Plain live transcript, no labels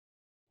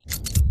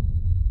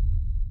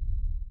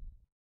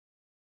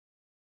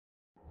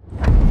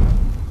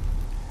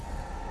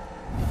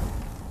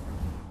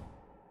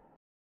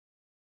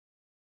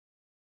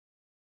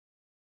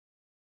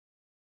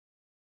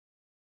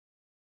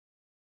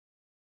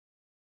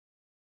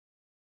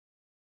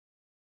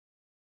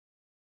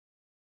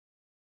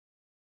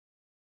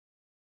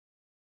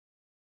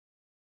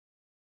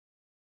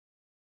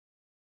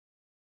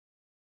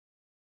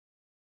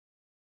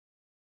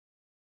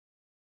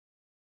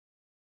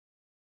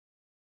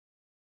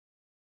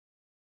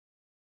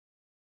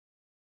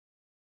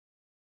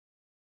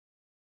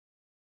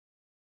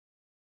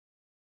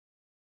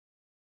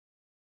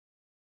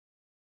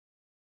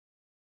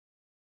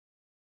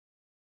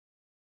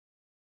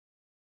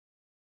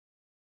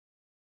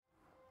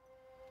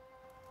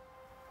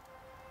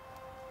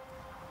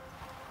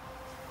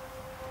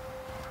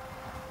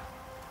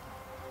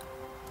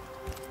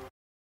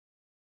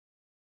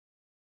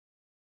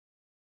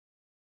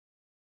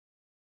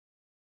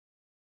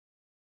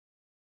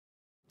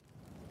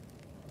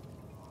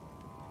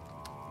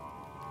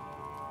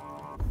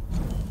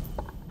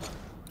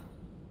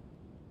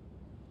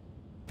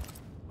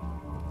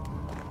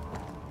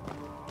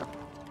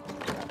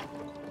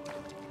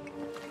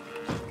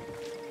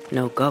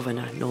No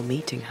governor, no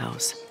meeting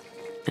house,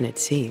 and it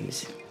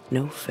seems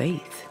no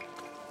faith.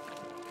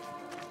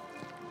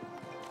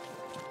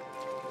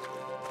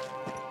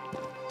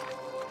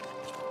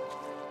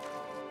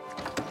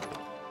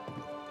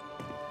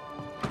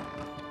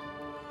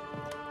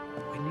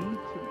 We need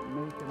to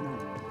make a man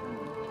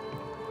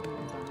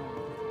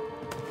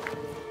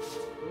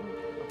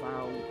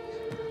about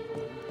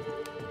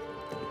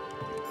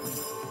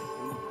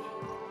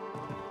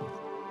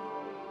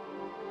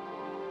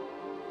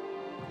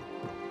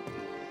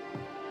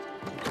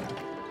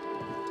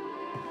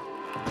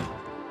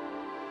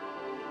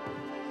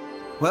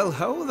Well,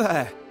 ho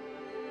there!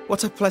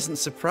 What a pleasant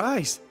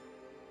surprise.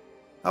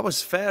 I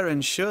was fair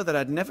and sure that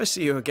I'd never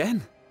see you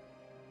again.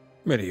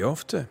 Where are you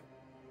off to?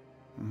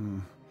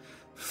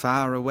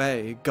 Far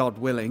away, God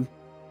willing.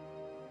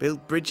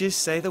 Build bridges,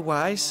 say the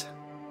wise,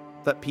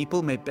 that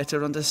people may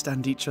better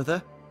understand each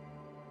other.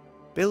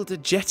 Build a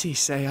jetty,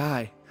 say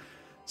I,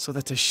 so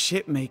that a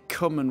ship may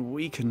come and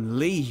we can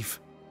leave.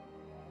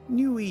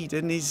 New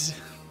Eden is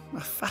a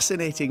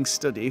fascinating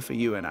study for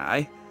you and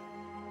I.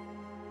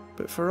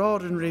 But for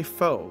ordinary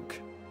folk,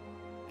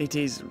 it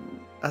is,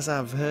 as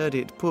I've heard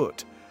it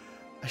put,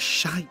 a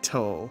shite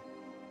hole.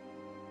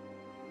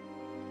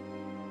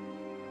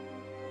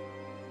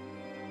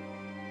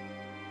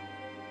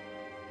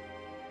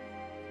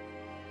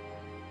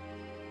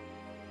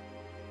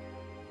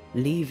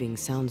 Leaving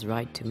sounds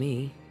right to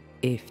me,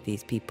 if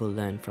these people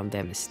learn from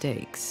their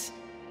mistakes.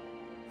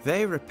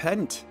 They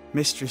repent,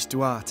 Mistress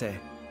Duarte.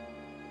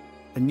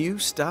 A new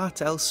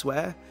start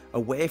elsewhere,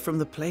 away from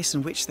the place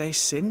in which they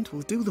sinned,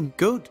 will do them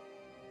good.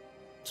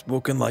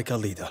 Spoken like a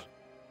leader.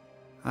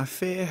 I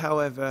fear,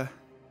 however,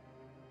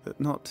 that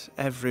not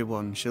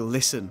everyone shall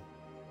listen.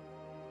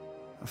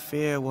 I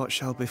fear what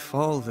shall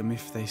befall them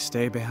if they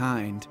stay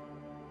behind.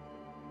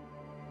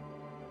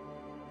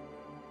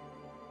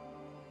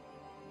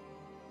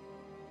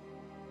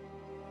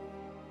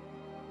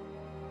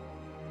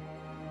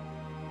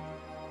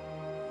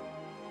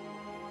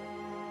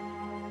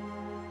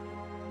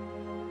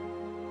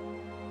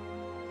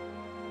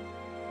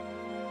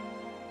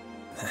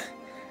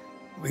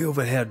 We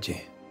overheard you.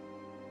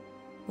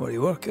 What are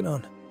you working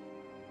on?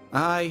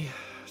 I,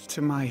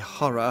 to my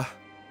horror,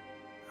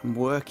 am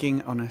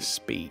working on a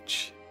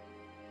speech.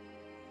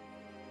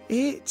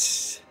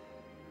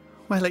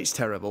 Well, it's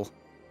terrible.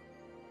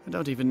 I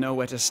don't even know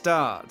where to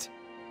start.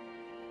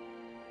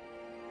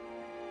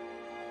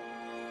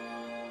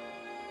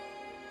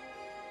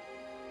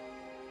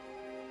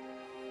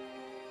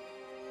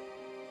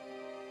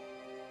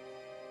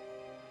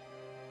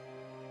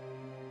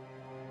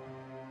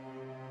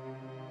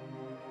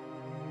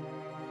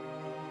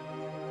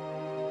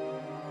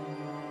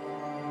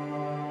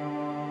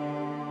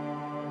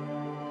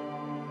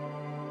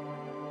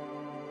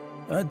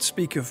 I'd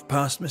speak of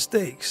past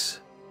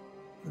mistakes,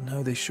 and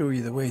how they show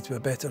you the way to a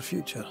better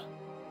future.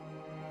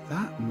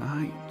 That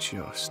might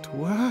just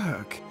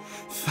work.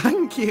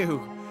 Thank you!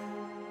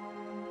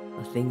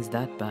 Are things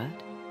that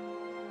bad?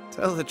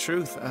 Tell the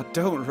truth, I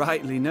don't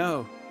rightly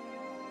know.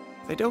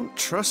 They don't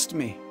trust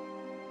me.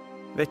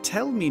 They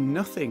tell me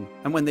nothing,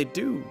 and when they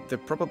do, they're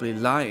probably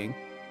lying.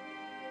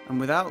 And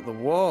without the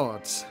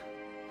wards,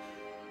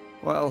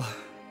 well,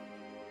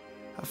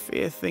 I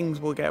fear things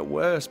will get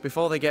worse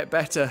before they get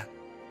better.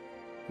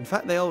 In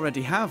fact, they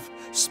already have.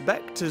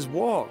 Spectres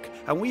walk,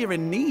 and we are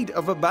in need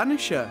of a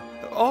banisher,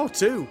 or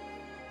two.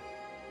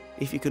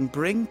 If you can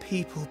bring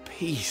people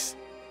peace,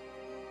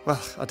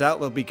 well, I doubt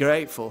they'll be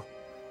grateful,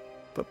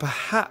 but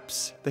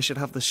perhaps they should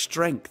have the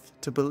strength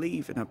to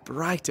believe in a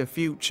brighter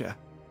future.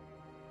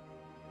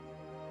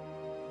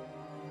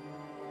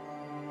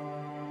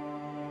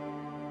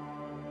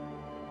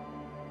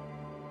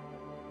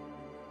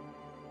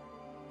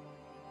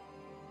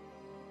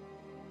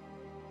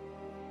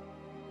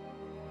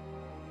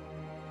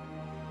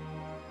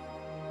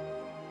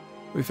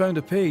 We found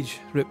a page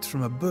ripped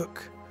from a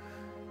book.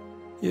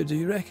 Here, do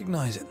you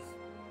recognize it?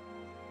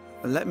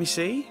 Let me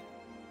see.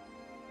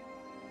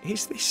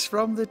 Is this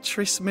from the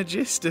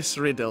Trismegistus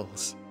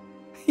riddles?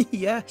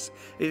 Yes,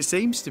 it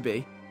seems to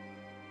be.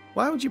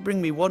 Why would you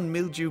bring me one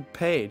mildewed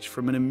page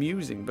from an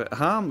amusing but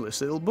harmless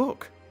little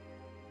book?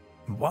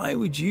 Why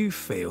would you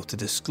fail to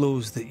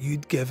disclose that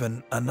you'd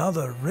given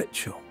another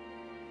ritual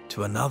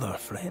to another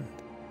friend?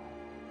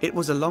 It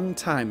was a long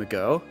time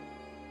ago.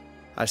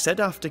 I said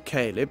after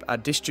Caleb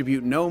I'd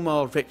distribute no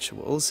more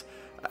rituals,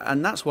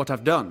 and that's what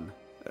I've done.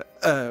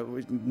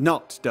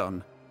 Not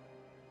done.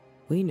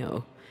 We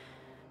know.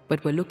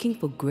 But we're looking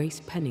for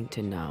Grace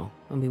Pennington now,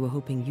 and we were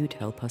hoping you'd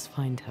help us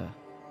find her.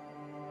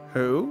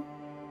 Who?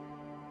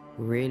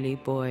 Really,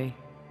 boy?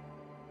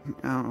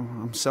 Oh,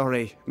 I'm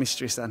sorry,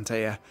 Mistress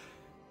Antea.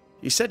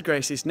 You said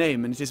Grace's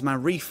name, and it is my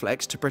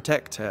reflex to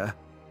protect her.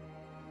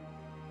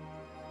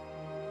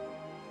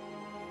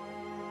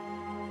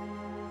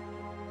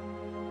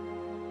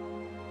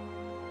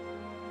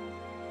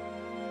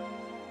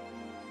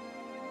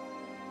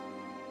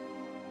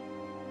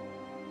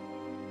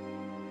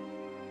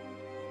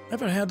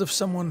 Ever heard of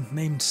someone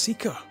named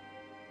Seeker?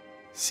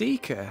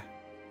 Seeker?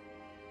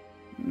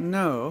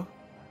 No.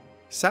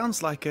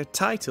 Sounds like a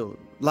title,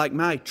 like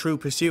my true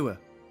pursuer.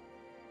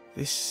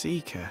 This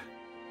seeker.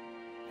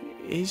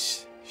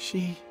 Is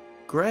she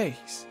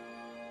Grace?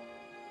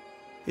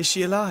 Is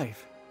she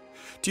alive?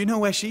 Do you know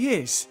where she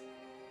is?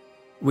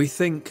 We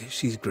think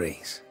she's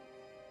Grace.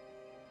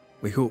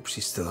 We hope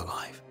she's still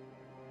alive.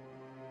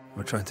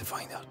 We're trying to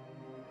find out.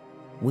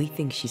 We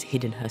think she's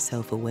hidden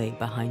herself away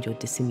behind your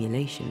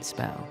dissimulation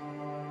spell.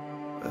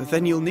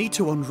 Then you'll need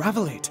to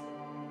unravel it.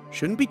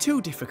 Shouldn't be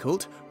too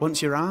difficult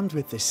once you're armed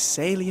with the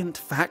salient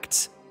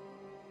facts.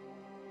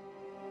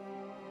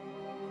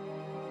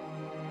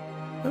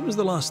 When was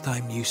the last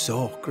time you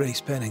saw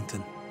Grace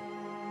Pennington?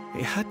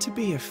 It had to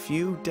be a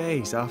few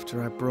days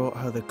after I brought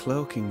her the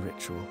cloaking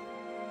ritual.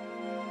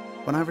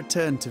 When I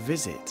returned to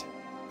visit,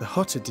 the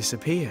hut had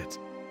disappeared.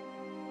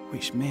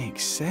 Which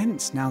makes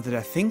sense now that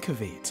I think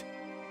of it.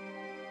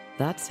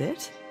 That's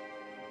it?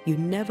 You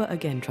never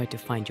again tried to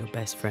find your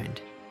best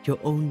friend, your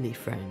only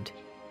friend.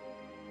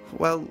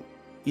 Well,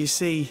 you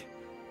see,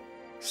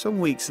 some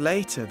weeks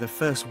later the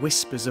first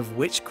whispers of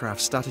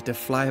witchcraft started to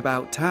fly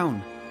about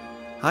town.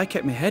 I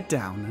kept my head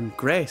down and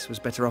Grace was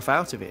better off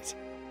out of it.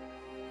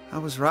 I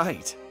was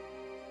right.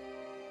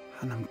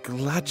 And I'm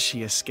glad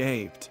she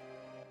escaped.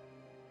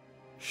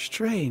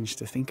 Strange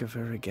to think of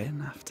her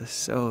again after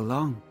so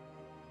long.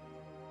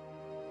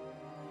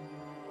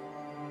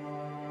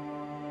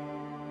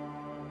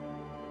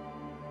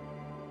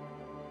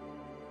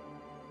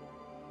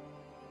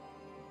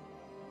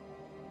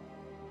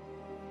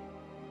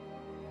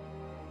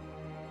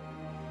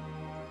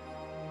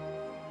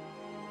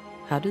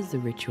 How does the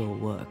ritual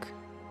work?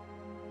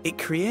 It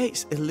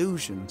creates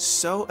illusions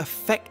so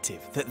effective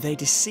that they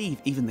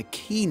deceive even the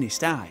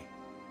keenest eye.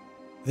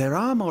 There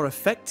are more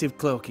effective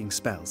cloaking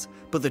spells,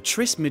 but the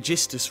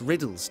Trismegistus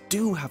riddles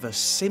do have a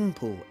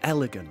simple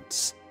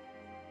elegance.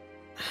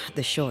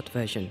 The short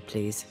version,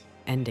 please,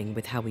 ending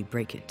with how we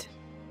break it.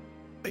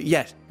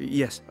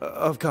 Yes,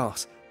 of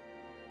course.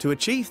 To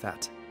achieve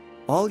that,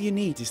 all you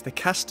need is the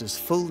caster's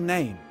full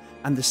name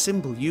and the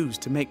symbol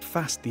used to make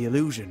fast the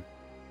illusion.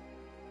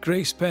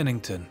 Grace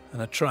Pennington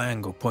and a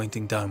triangle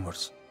pointing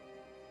downwards.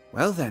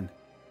 Well then,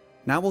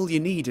 now all you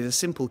need is a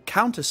simple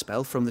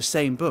counterspell from the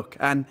same book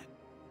and...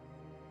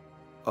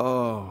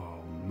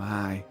 Oh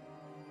my.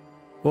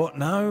 What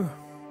now?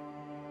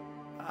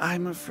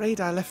 I'm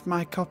afraid I left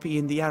my copy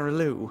in the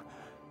Araloo.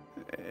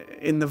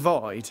 In the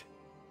void.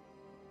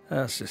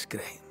 That's just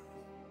great.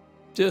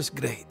 Just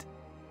great.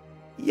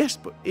 Yes,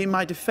 but in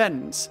my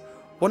defence,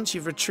 once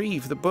you've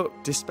retrieved the book,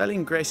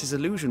 dispelling Grace's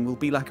illusion will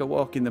be like a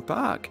walk in the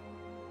park.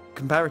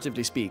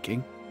 Comparatively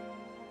speaking.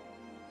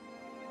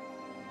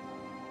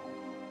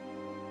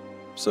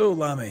 So,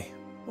 Lammy,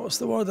 what's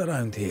the word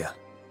around here?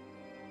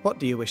 What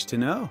do you wish to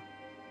know?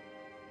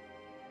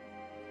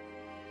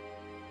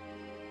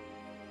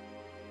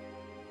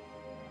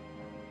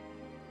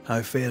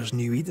 How fares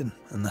New Eden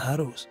and the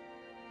Harrows?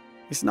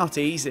 It's not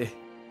easy.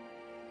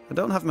 I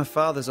don't have my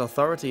father's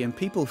authority and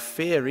people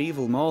fear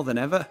evil more than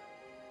ever.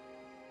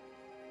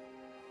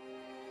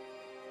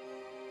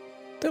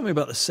 Tell me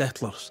about the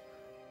settlers.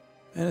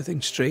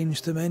 Anything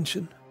strange to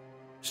mention?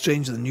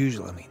 Stranger than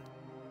usual, I mean.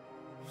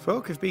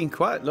 Folk have been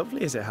quite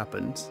lovely as it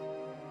happens.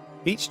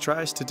 Each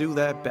tries to do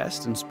their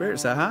best and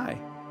spirits are high.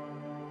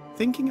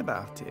 Thinking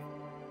about it,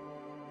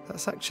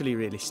 that's actually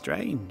really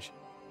strange.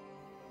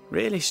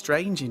 Really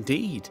strange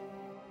indeed.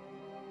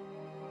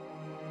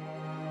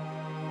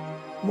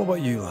 What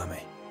about you,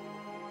 Lammy?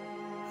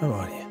 How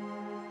are you?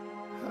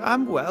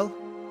 I'm well.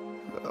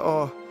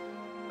 Or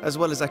as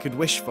well as I could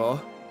wish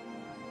for.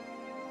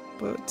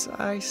 But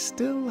I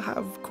still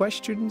have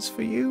questions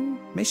for you,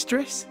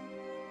 mistress.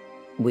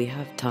 We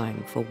have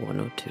time for one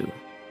or two.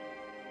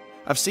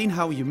 I've seen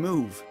how you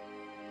move.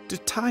 Do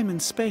time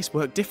and space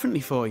work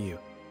differently for you?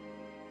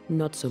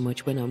 Not so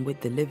much when I'm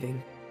with the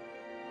living.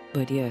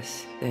 But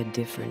yes, they're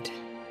different.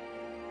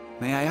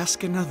 May I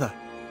ask another?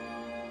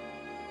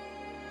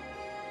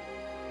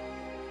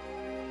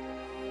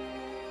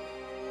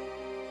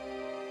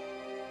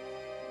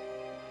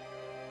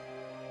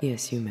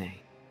 Yes, you may.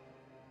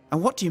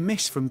 And what do you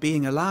miss from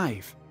being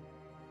alive?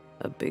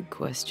 A big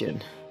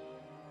question.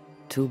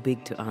 Too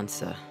big to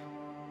answer.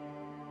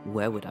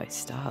 Where would I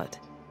start?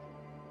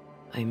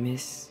 I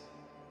miss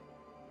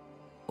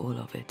all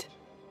of it.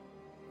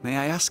 May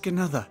I ask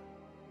another?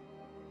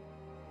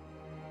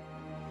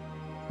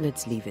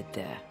 Let's leave it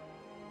there.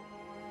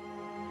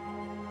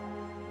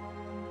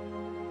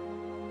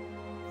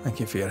 Thank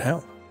you for your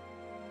help.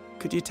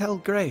 Could you tell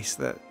Grace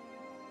that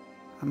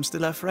I'm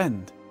still her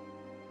friend?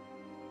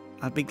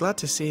 I'd be glad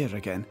to see her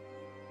again.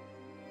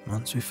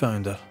 Once we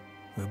found her,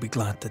 we'll be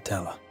glad to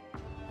tell her.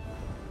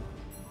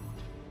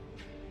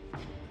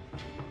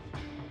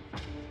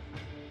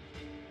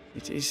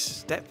 It is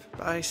step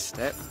by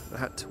step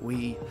that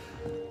we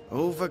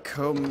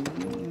overcome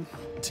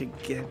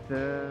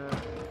together.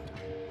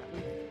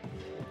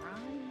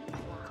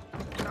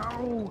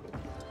 No!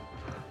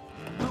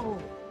 No!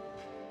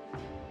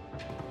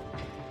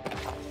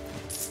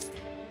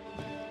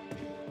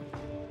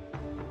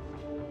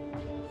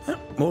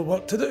 More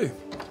work to do.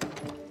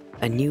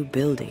 A new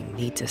building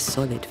needs a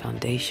solid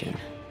foundation.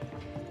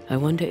 I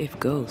wonder if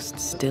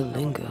ghosts still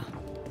linger.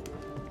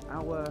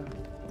 Our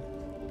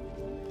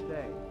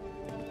day.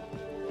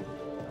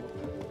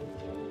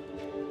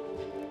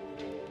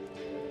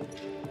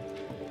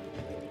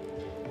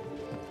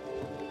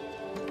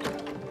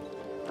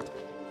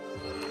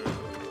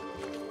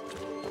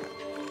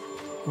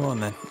 Go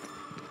on then.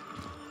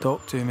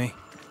 Talk to me.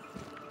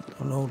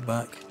 Don't hold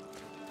back.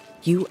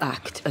 You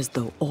act as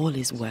though all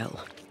is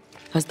well,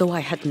 as though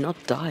I had not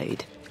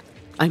died.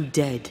 I'm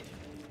dead,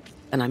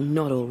 and I'm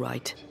not all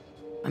right.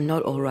 I'm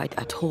not all right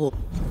at all.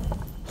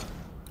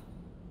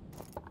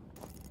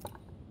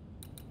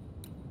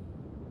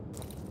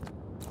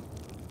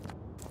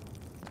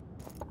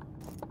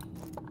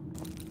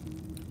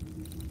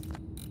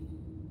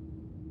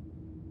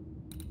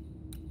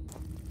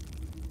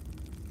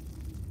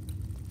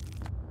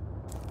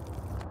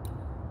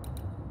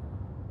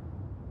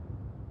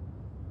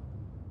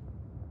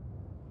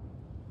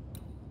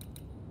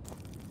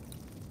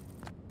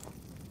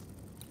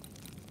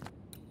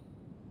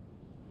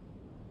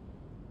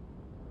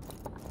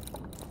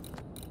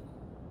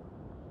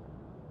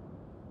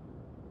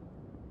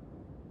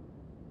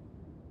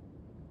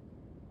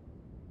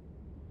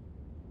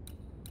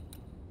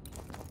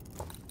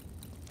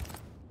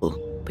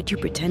 But you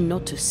pretend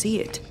not to see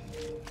it.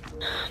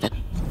 That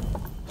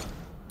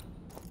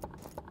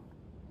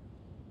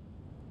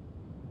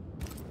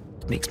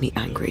makes me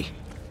angry.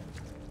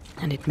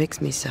 And it makes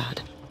me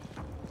sad.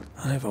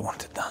 I never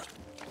wanted that.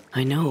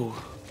 I know,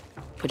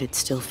 but it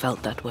still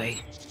felt that way.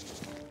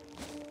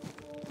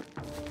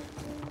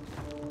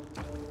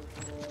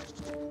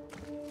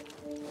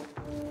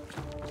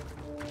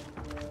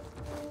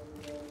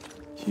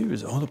 She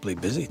was audibly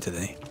busy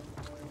today.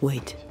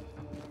 Wait.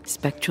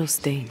 Spectral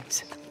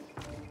stains.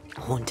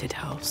 Haunted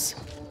house.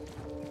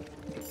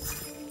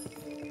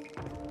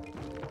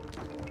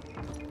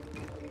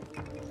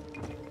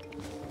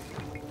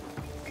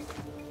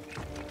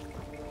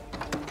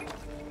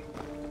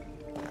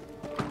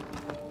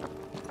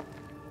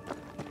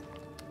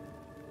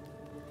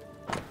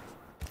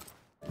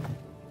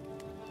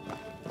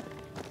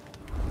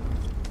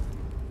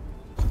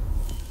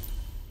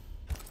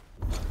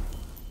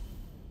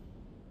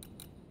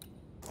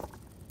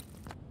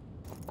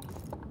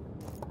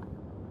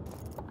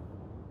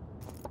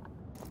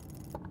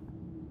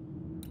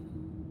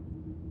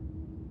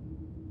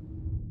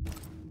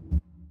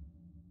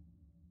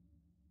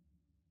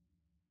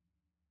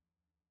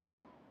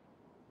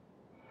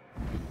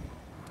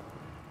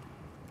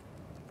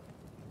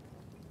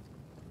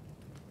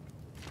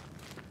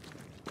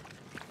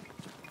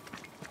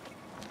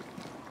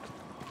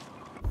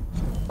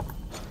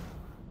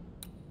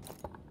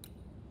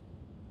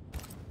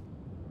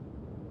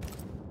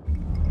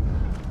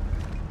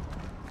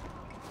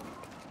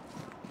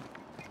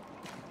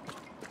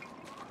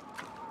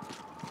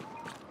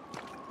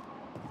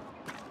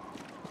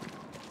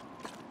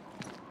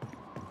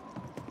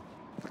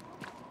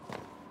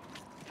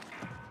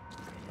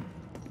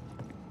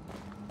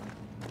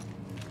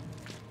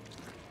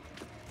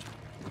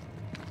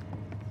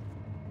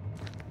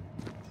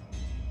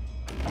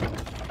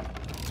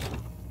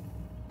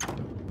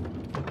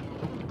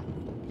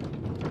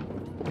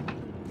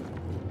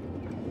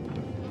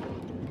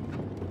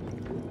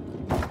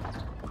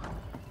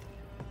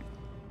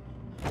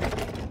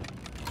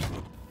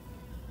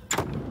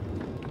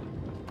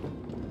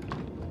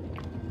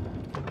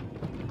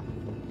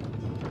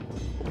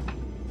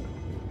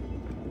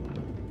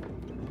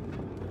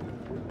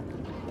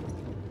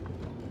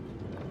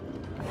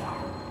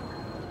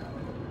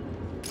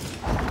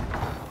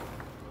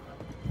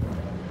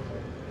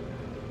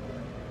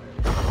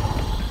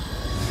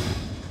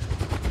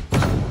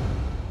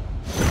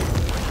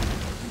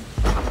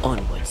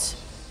 Onwards.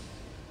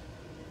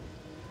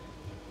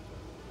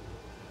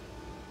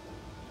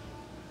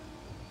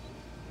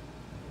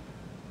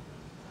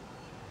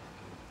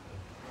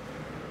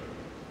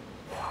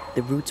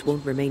 The roots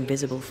won't remain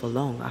visible for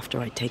long after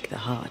I take the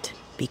heart.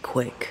 Be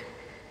quick.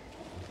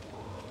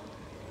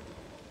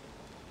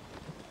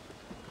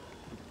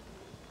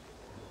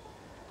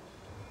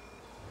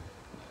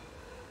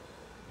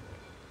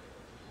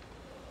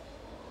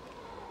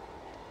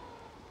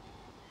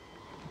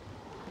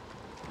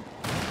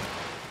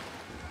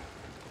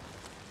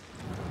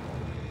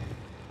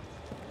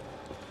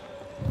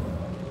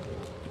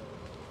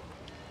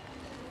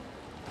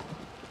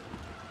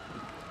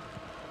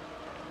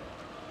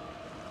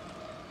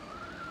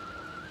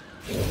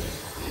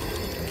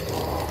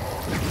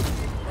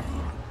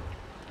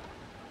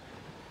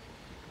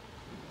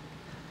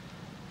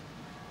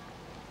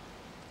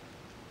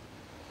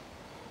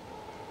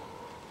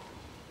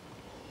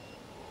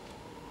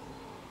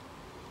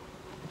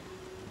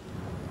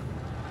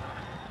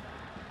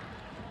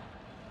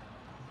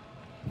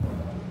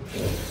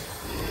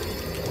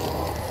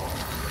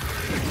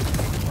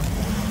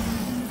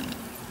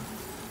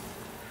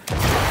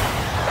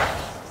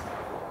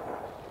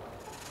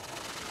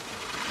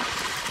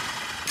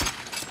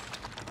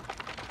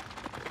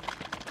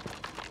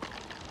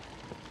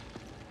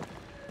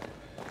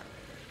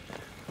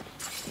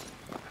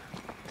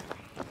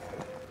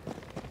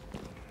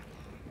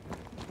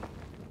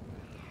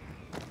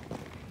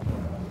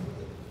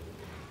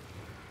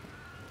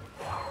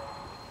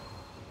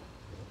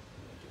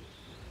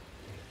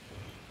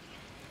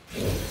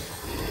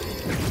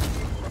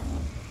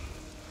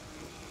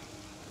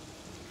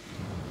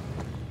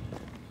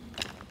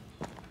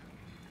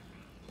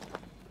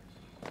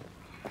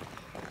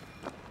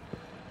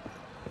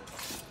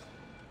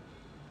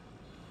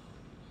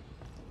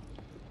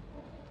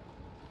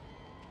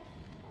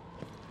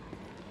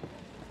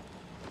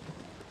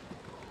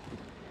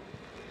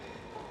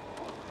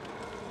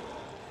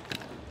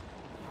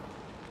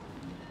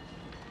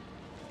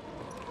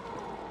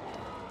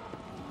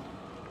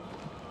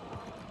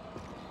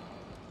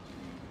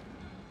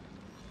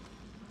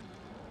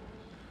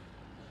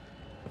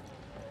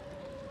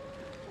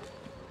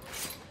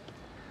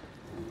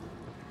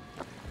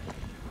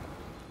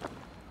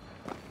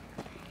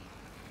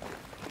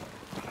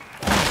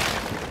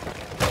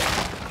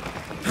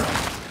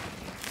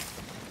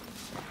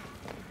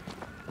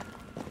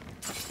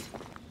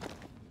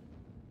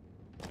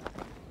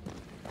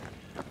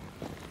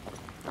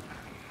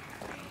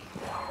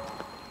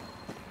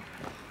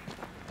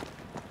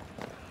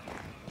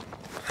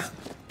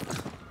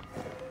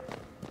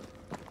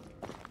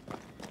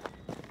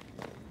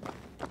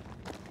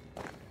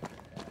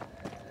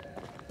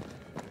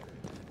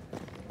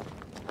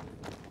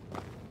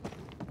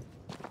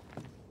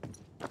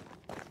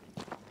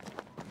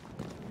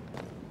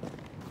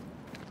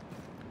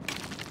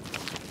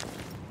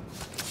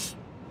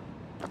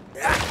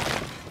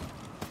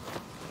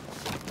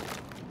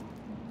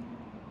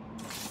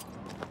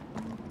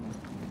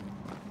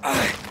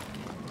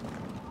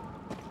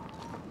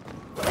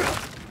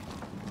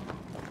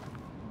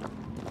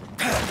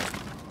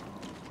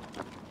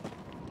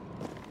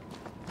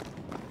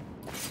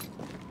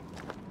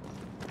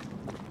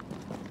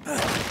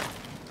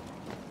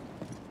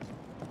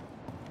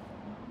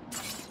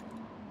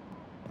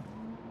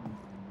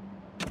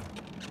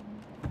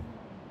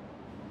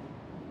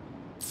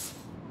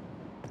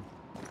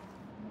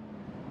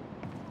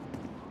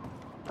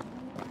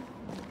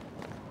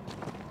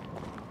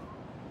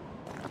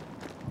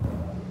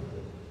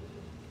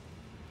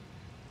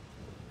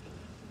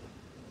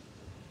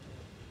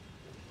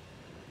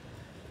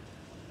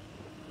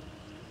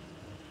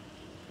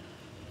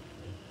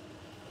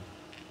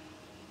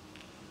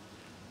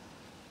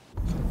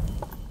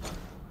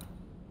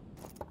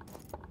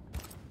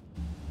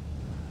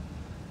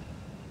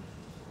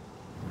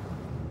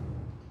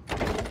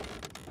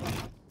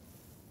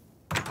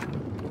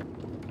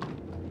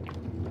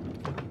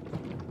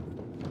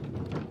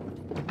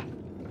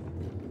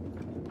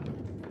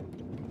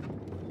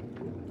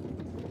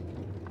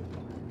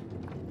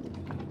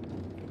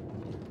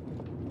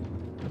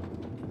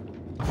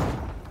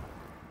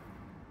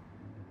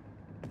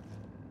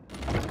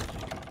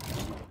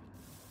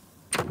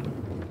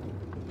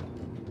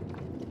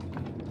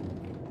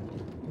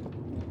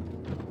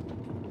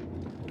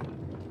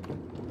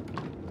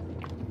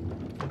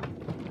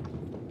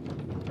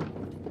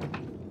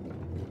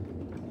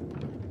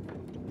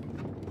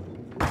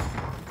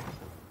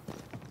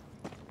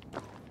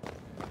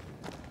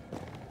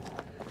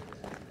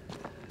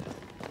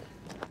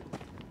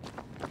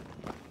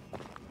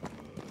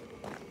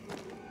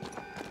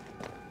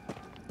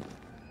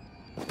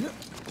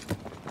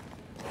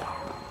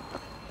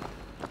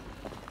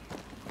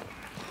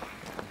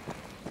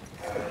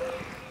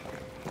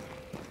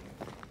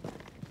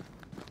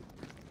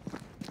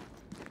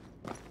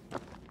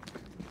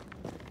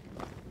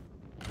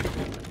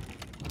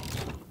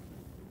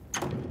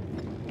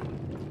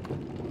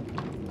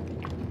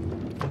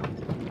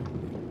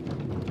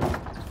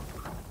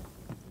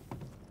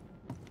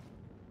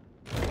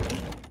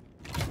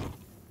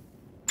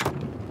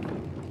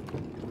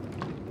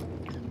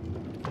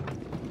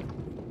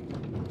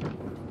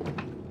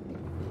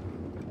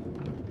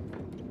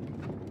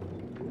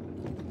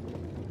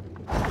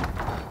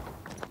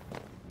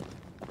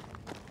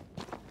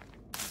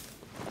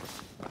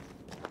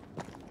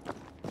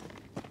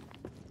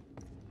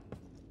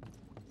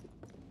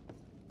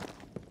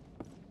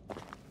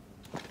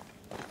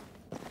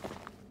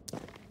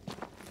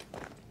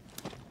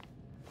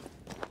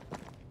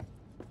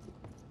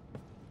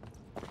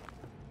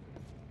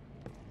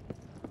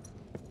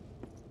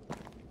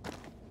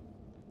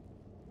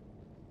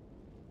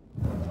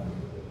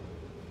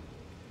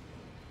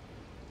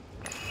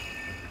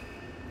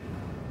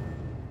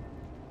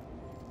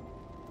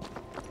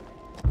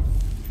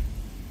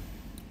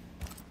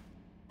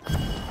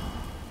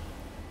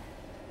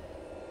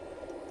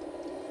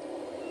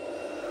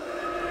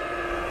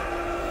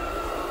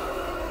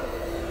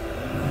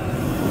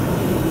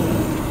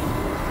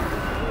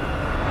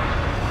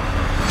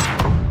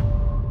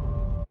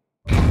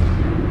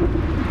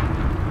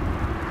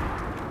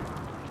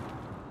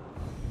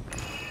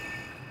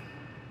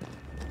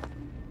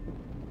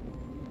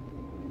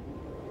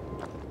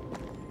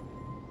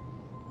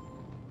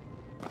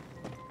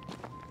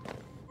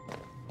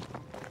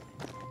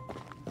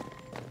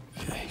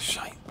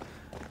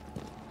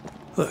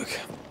 Look,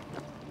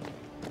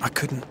 I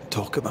couldn't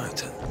talk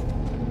about it.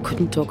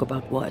 Couldn't talk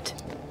about what?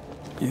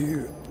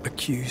 You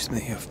accused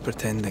me of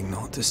pretending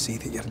not to see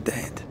that you're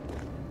dead.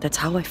 That's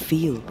how I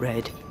feel,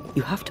 Red.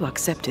 You have to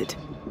accept it.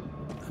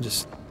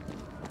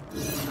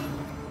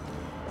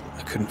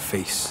 I couldn't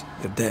face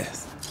your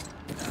death.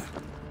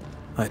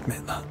 I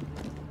admit that.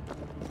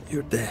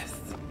 Your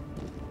death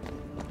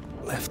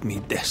left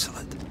me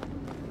desolate.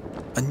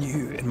 I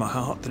knew in my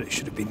heart that it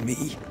should have been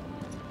me.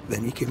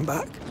 Then you came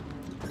back.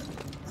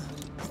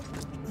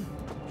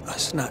 I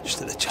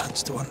snatched at the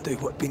chance to undo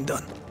what'd been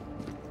done.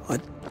 I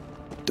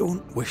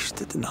don't wish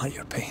to deny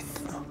your pain.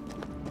 No.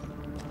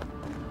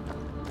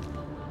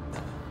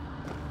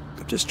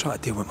 I'm just trying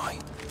to deal with mine.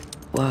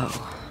 Wow.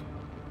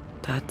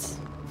 That's...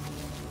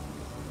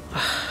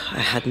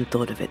 I hadn't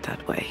thought of it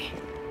that way.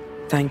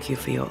 Thank you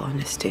for your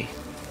honesty.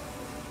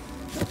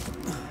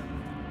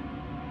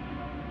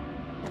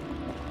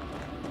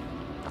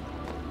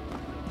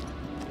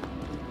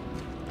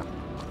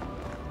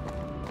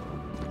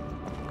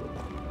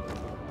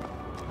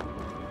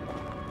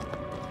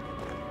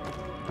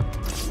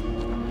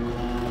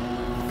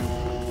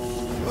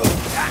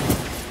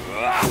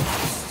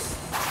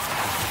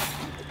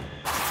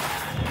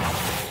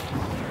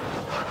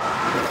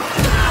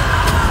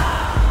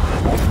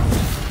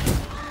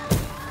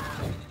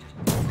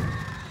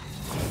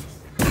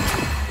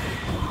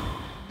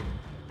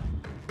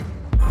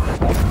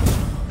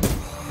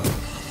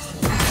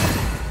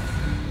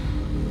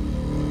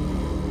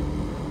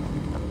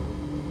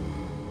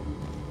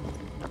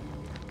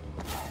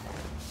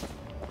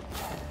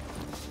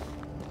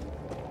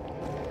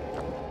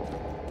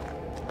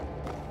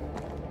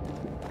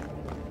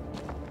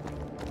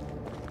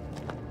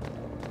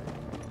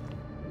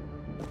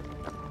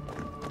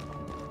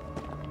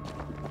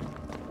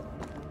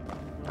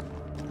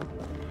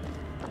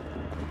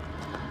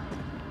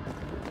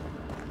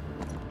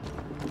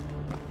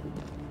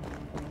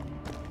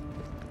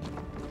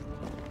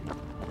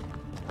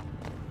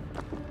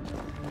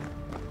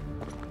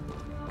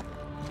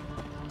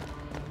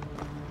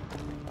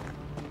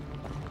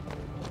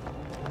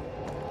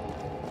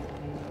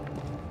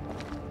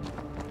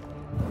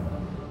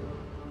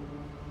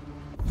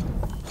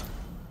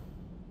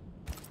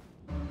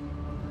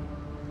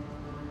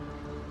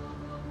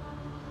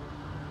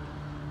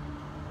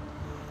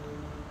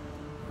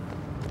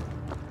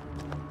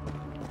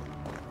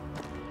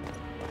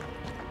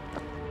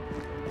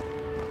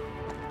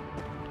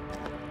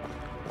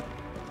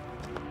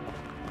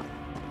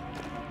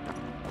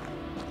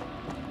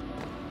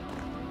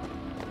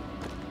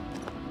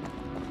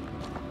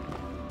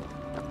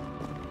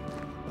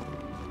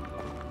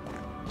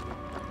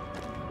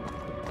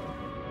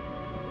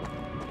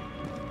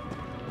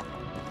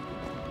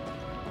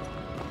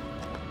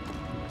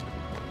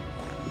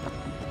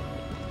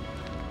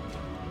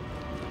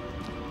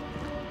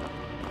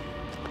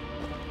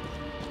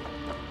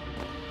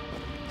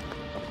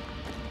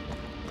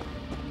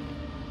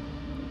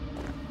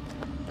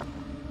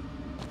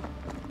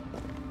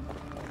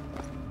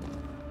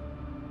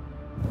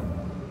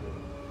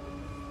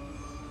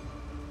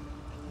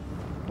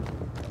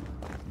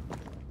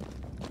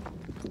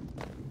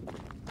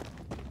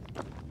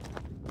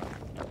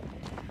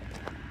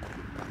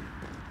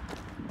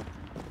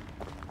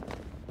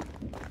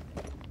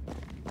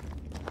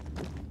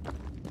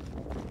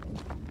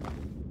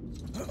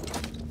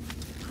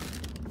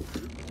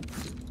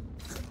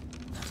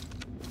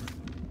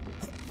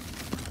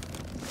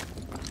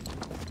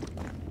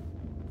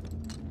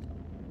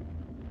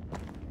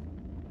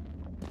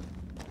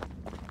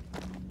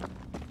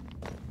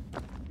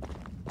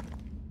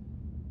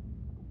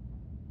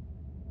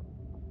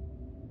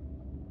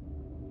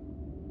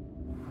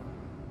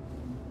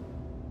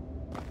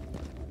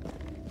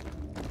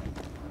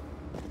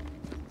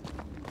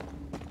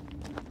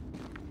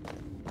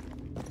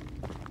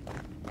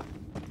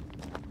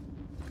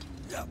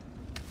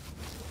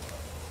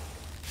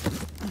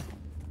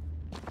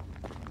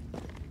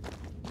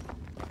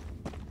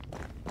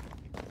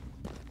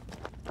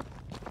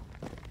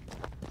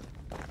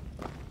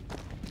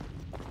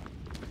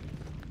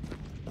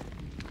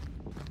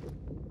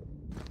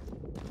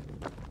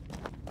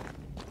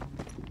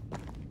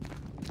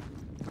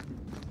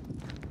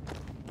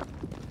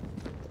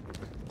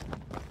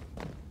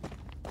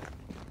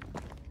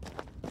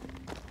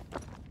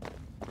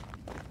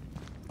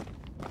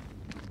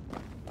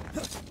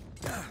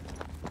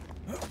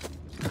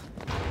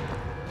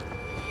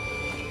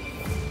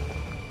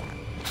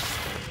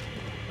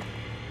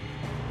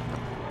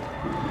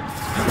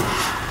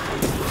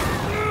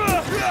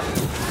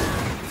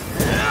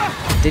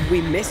 Did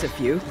we miss a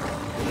few?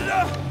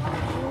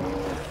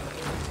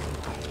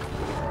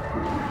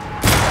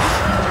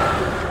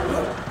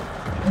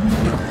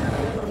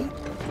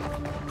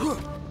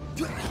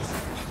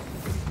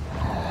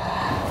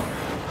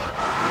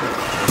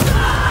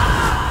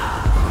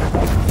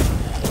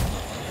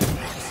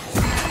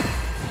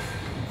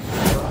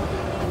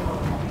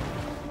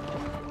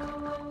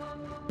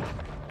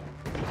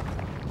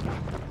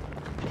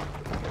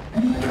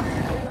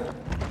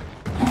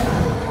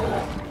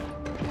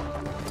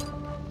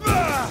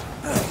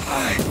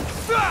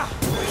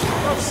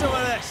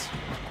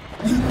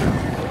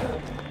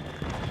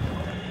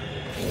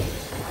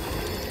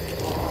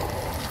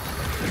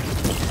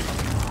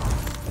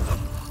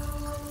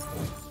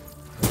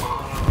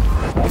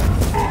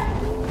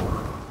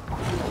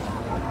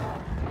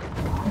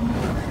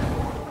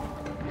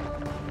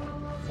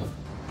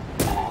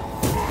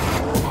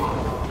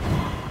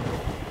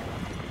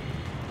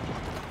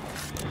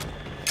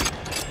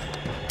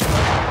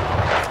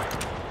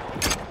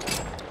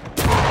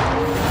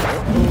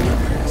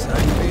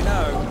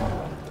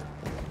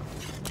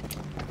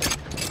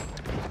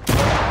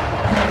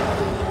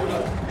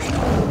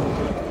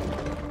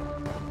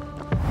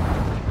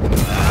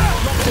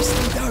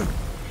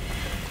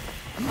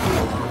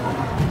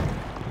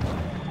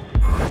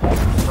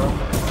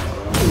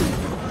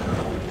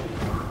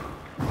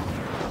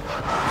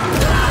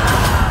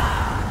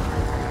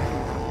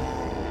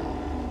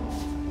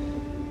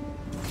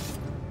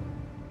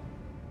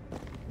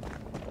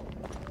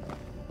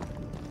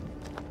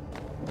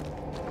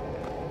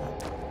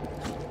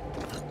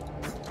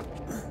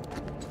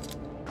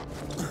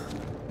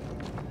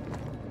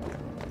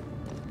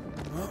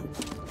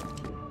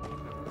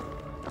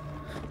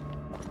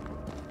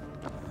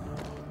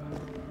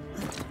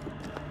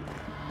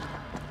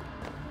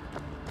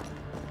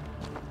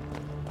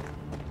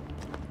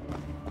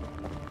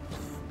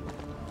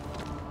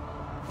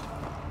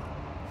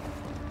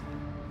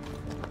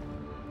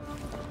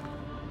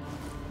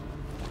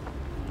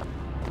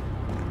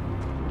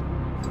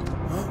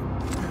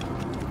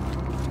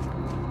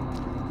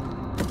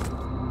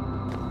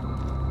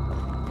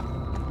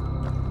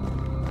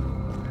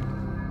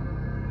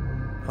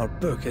 Our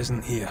book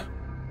isn't here.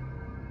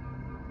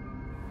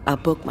 Our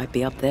book might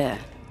be up there.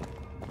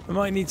 We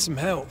might need some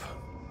help.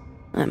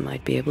 I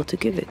might be able to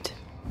give it.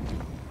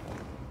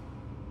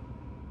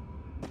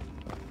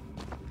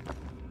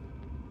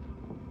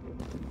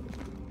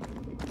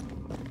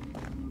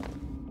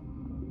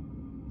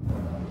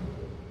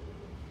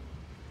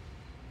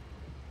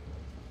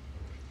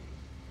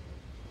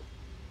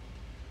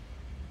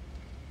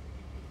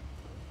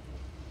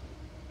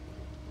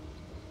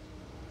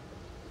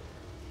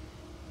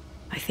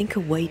 I think a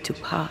way to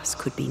pass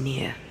could be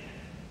near.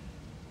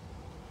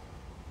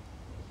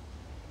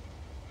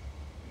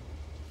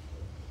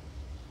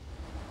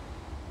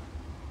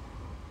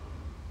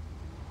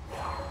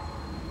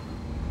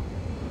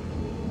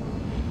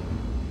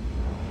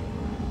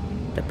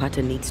 The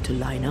pattern needs to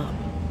line up.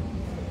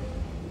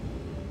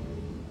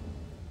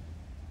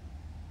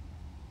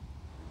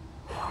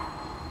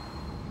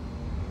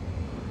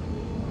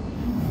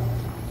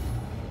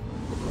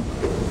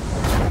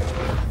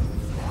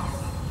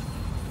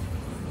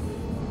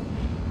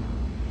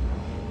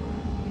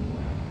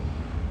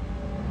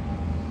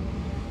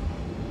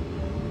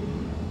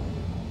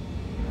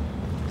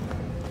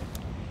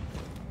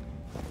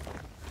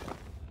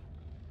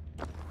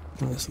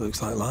 This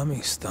looks like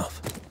Lami's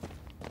stuff,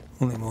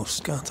 only more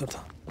scattered.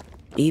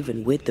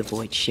 Even with the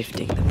void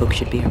shifting, the book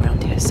should be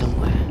around here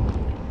somewhere.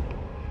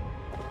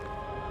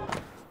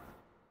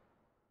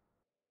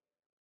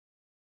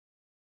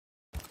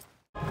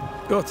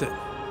 Got it.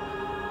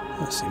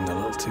 That seemed a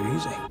little too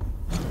easy.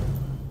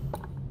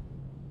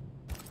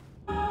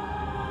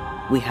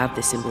 We have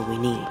the symbol we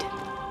need.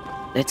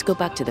 Let's go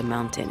back to the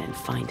mountain and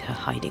find her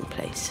hiding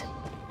place.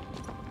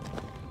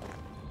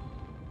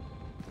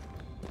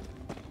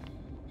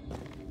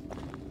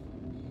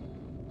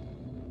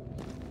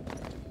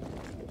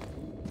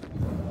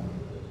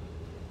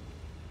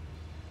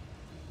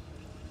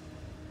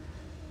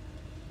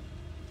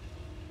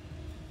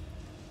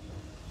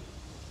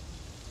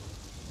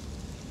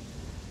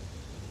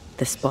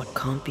 The spot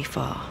can't be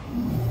far.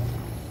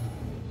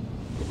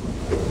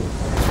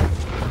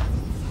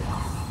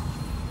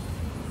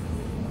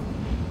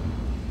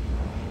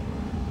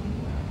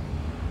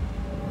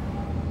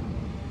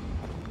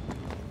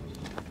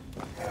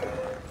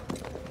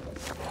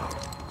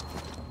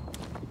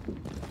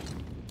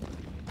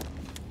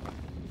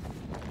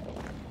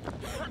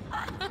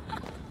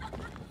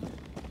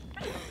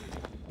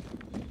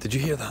 Did you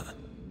hear that?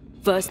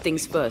 First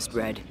things first,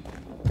 Red.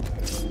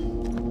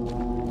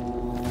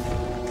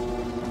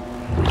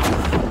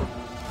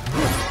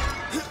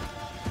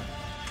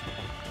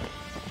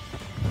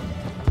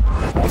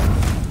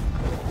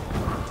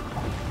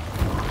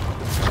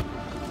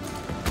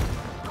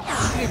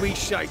 We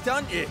shite,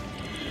 aren't you?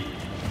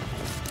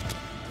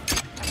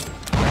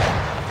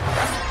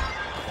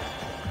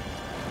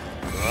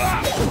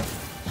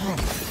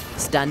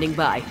 Standing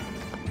by.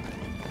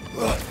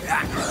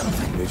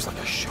 Moves like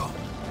a shot.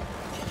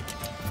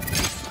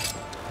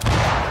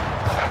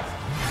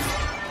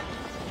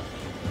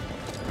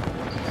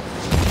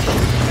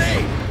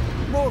 Hey!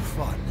 More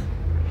fun.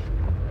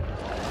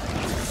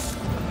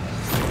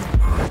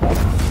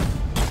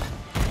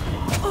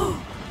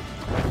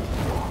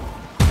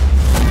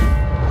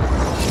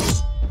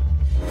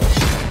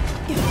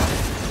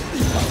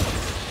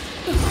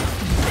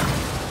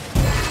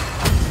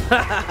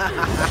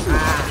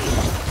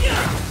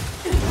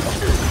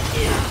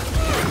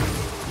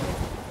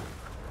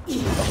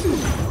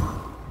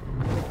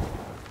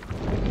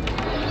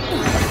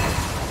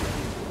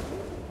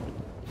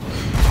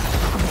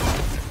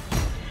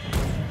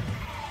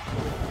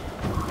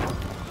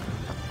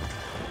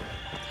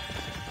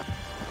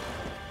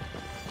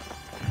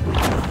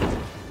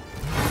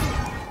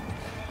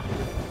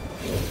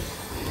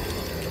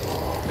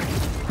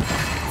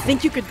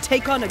 Think you could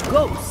take on a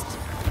ghost?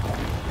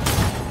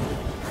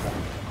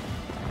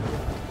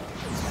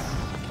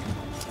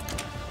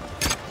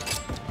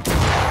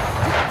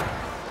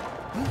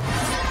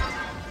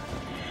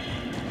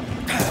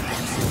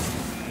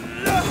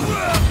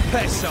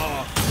 Piss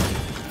off!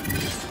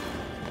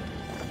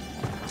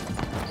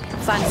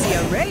 Fancy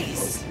a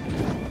race?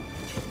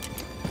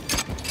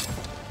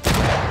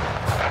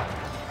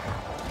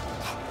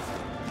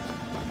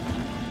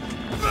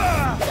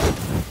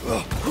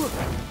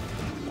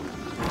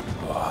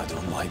 Oh, I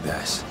don't like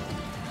this.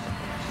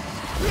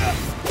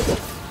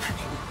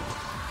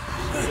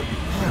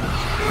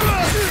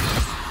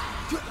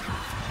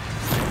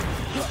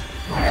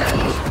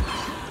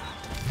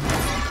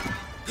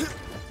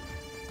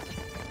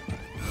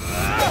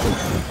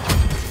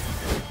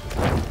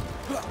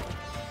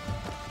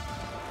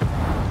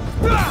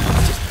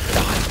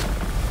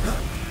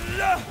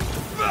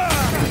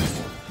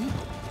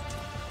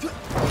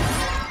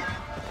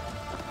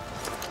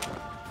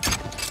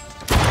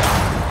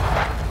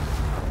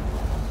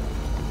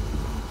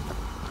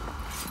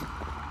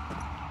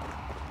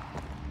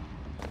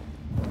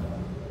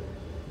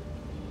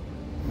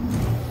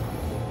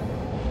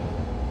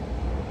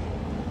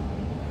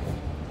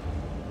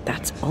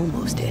 That's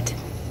almost it.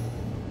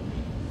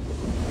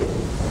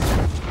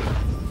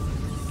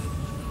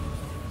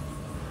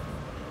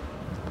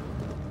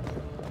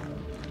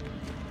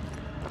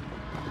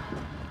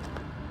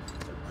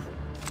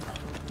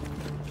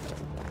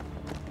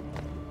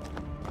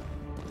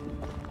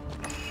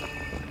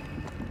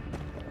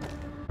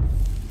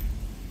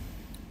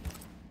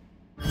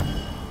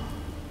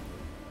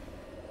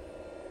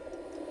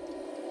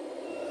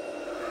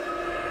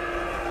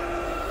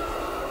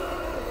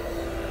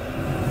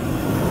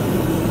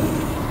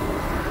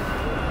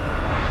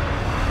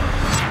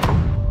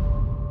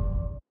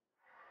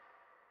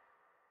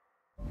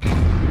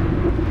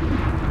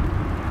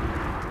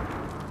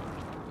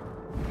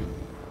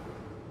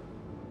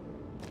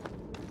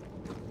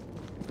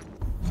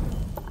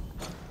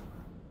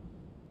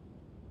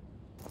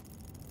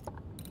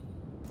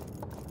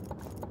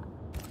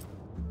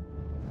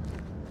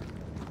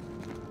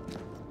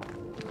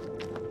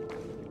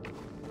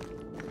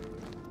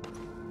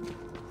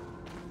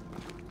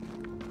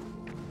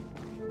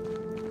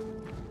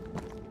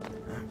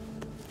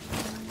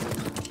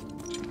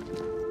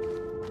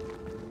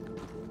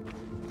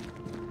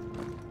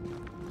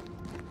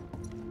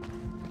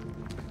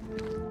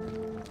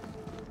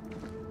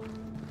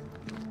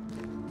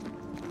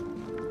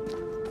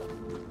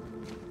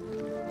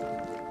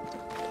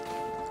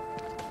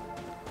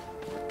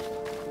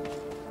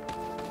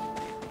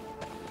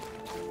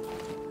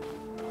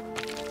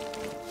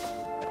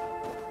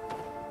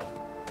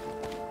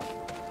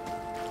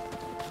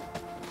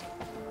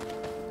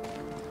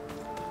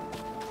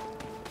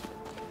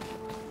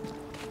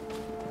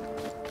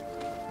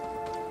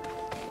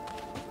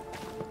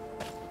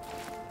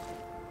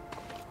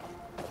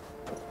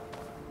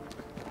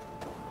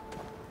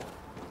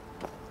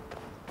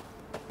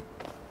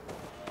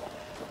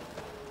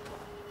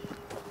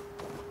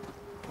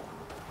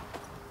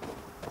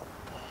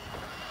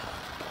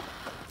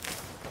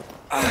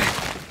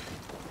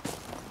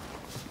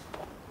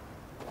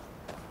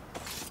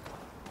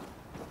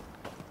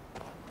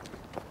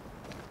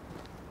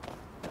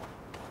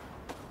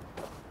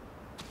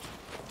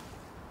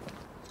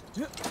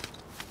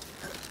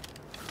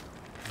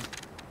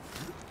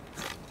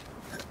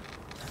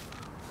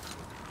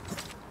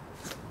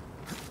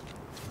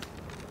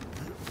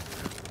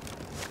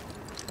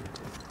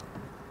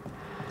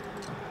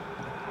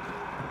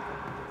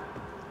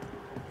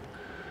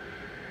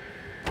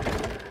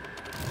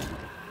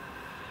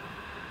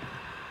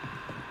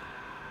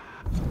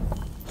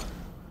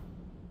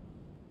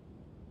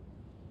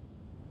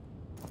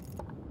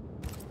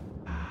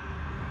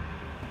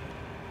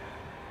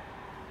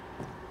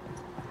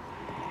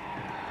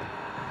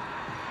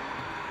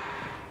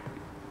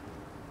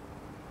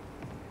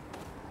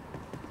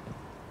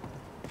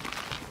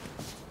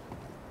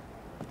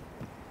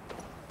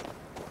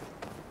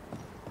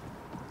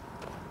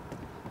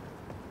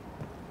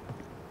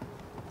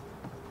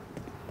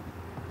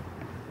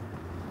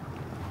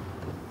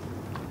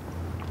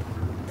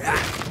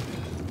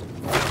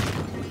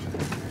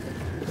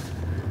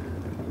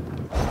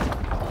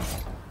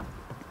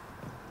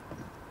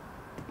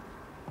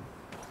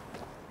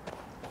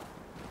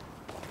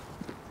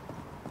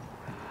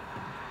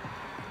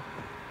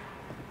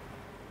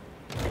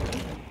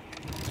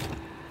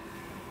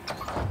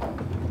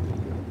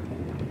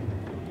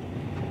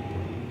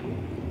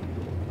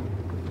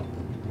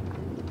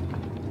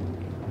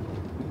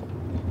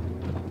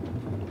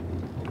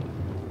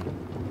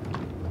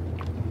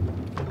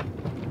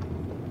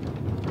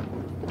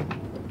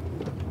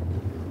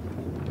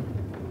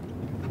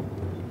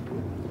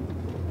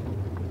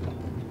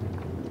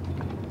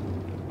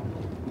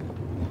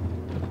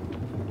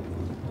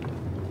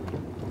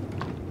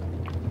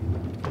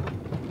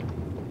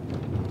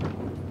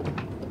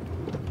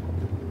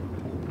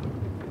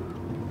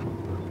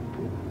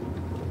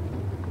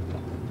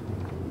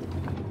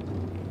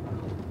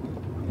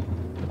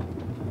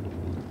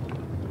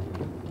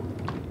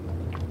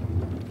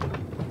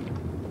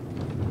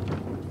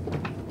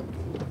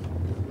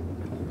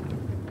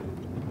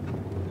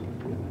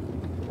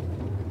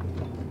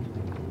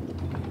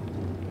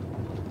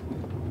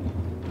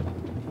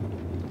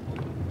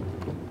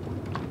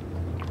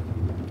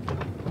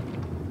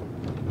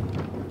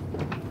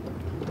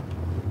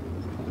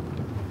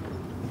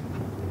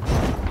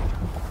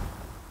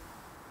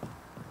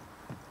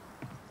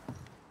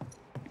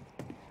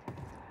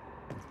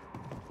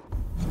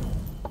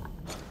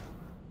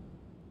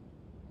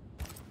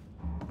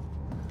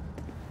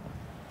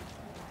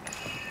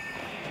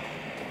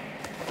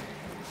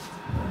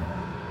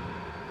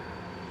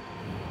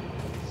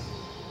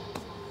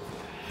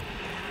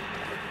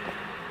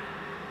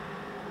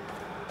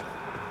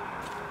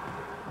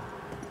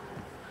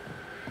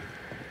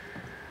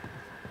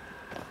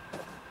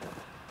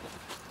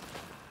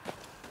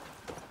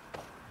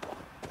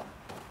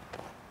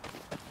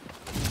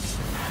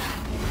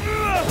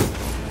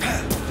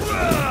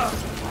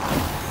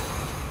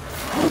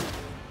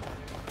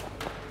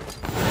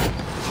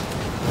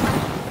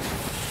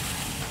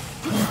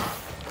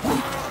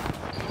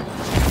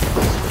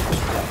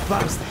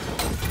 Basta.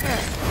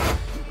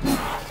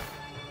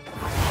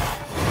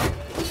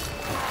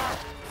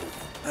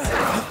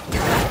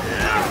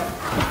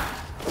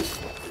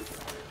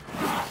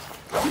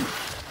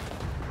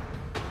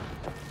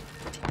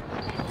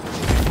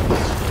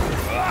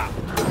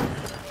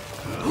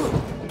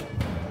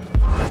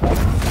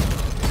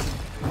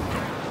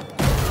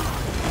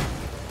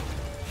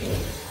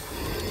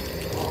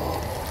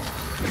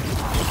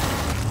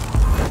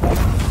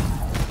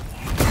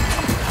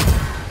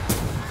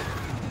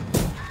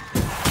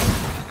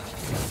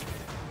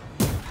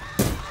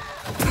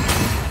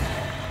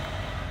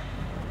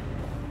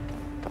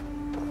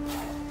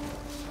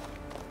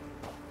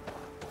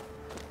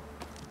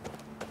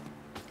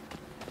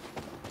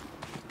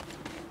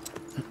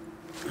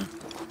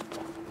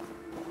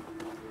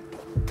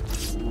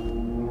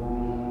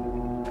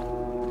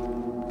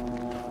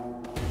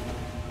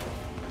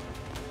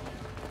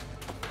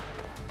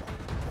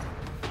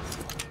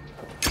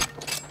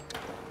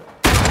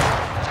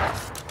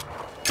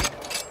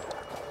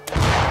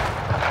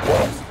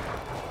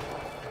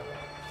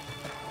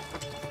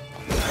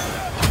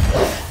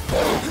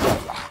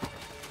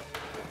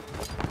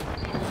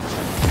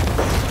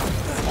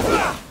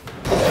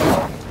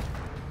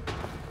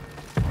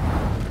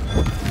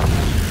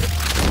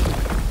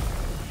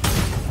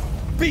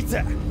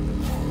 Pizza!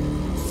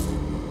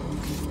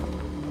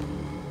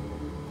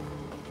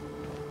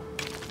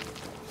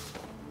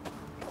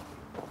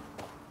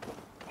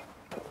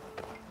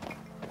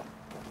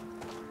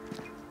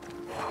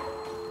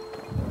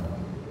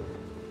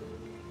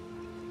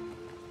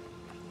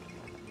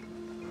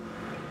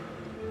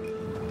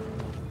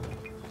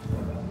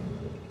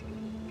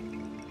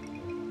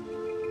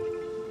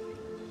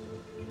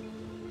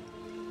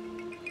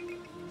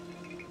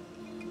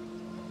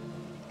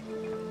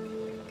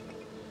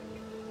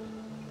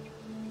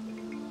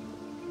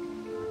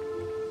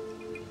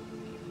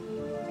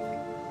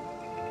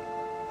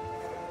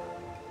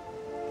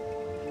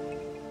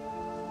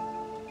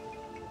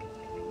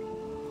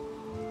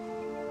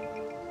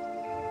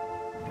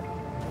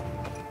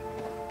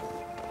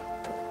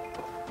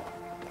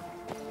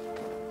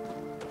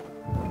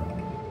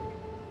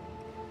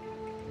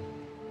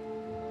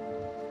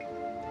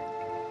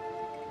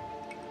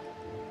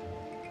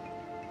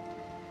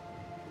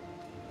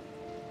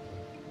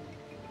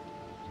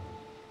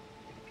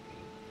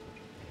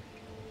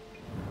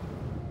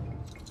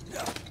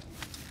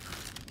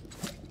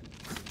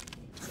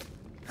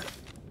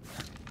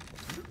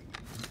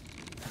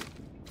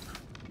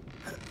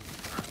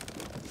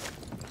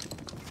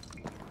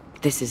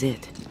 This is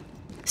it.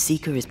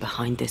 Seeker is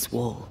behind this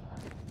wall.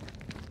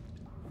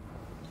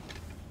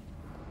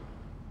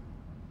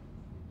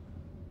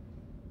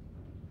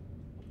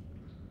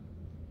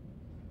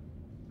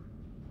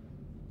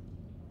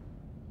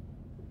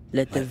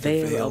 Let the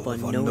veil of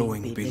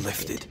unknowing be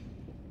lifted.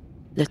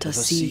 Let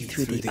us see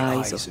through the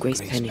eyes of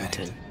Grace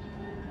Pennington.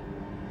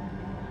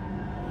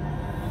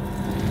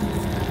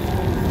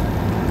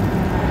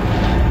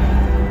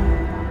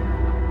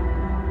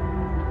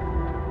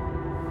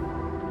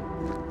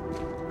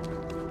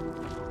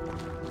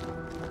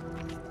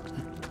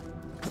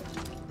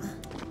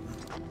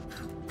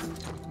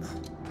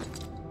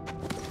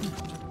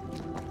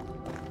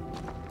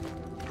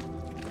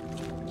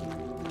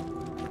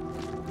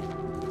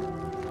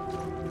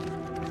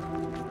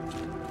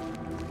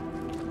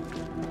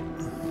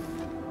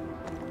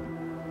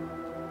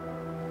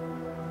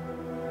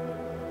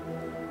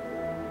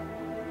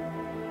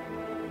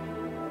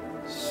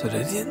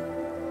 Ceridian?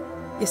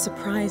 You're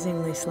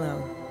surprisingly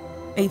slow,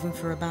 even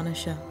for a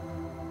banisher.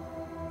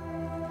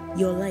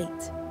 You're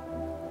late.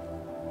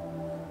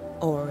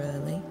 Or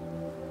early.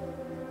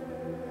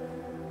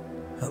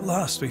 At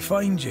last we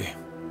find you.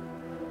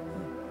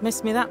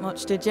 Missed me that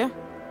much, did you?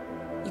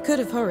 You could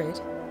have hurried.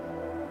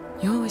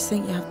 You always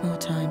think you have more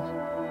time,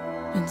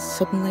 and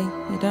suddenly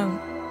you don't.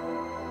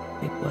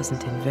 It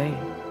wasn't in vain.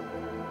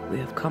 We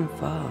have come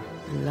far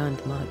and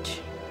learned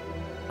much.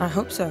 I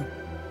hope so.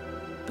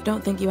 But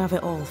don't think you have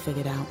it all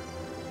figured out.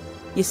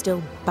 You're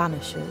still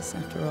banishers,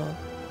 after all.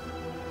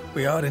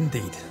 We are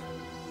indeed,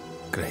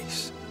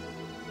 Grace.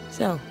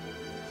 So,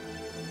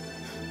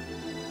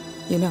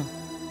 you know.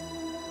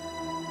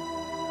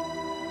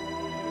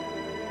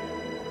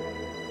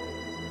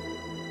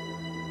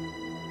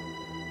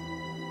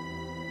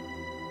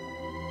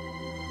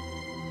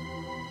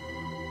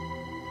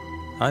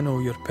 I know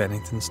you're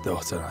Pennington's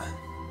daughter.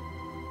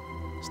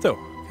 Still,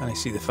 can I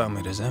see the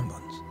family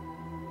resemblance?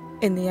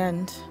 In the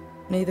end,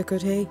 neither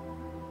could he.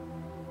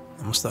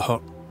 It must have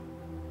hurt.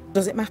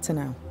 Does it matter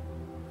now?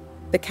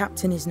 The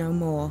captain is no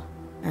more,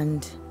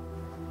 and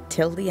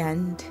till the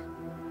end,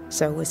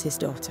 so was his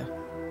daughter.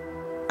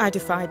 I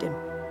defied him.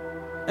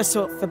 I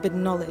sought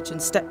forbidden knowledge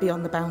and stepped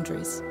beyond the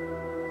boundaries.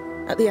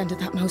 At the end of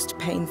that most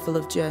painful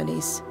of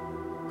journeys,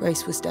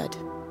 Grace was dead,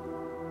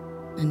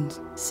 and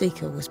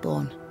Seeker was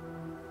born.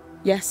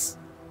 Yes,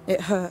 it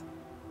hurt,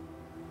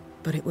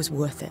 but it was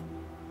worth it.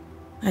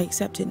 I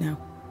accept it now.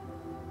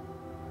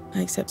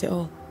 I accept it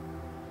all.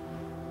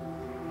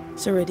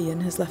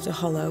 Ceridian has left a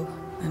hollow,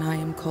 and I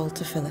am called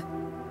to fill it.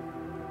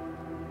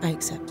 I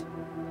accept.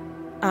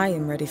 I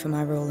am ready for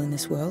my role in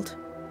this world.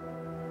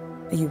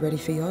 Are you ready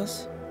for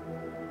yours?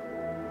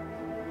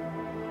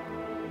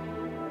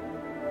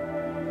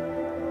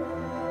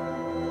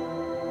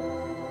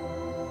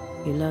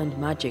 You learned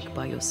magic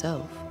by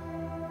yourself.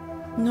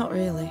 Not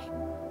really.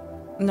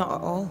 Not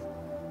at all.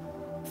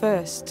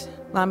 First,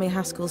 Lammy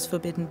Haskell's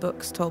forbidden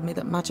books told me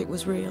that magic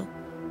was real.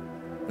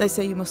 They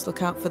say you must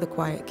look out for the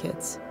quiet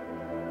kids.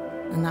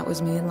 And that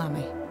was me and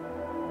Lammy.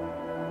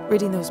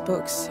 Reading those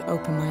books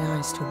opened my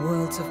eyes to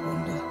worlds of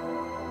wonder.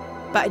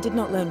 But I did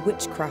not learn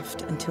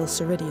witchcraft until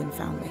Ceridian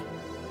found me.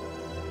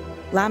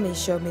 Lammy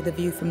showed me the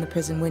view from the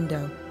prison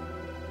window,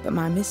 but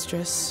my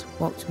mistress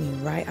walked me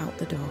right out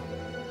the door.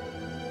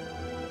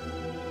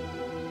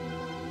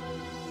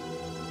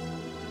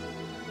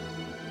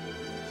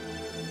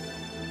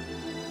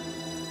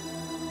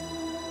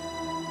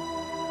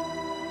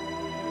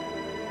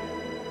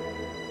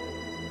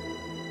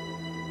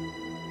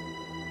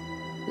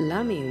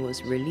 Lammy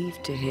was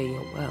relieved to hear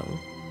you're well.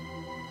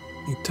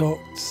 He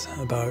talked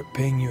about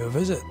paying you a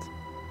visit.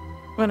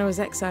 When I was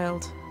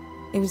exiled,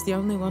 he was the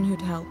only one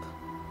who'd help.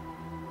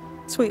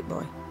 Sweet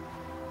boy.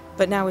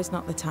 But now is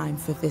not the time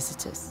for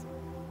visitors.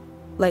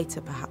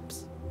 Later,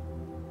 perhaps.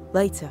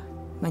 Later,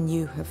 when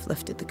you have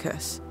lifted the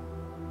curse.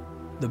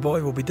 The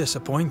boy will be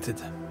disappointed.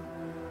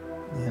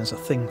 He has a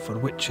thing for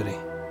witchery.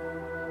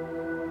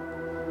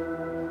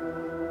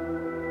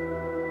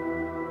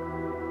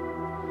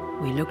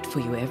 We looked for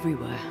you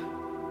everywhere.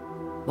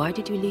 Why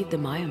did you leave the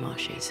Maya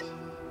marshes?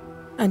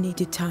 I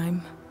needed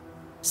time,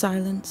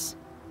 silence,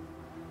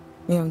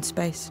 my own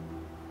space.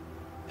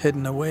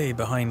 Hidden away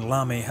behind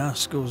Lammy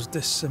Haskell's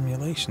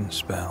dissimulation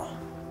spell.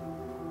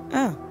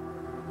 Oh,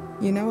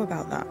 you know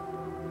about that.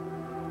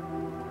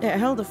 It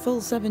held a full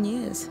 7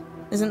 years.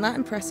 Isn't that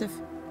impressive?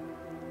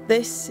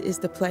 This is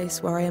the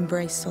place where I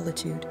embraced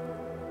solitude.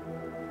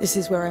 This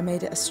is where I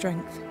made it a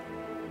strength.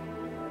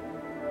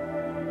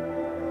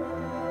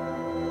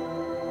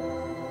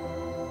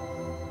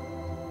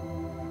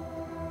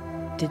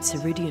 Did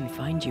Ceridian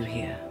find you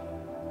here?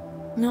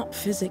 Not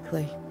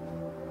physically.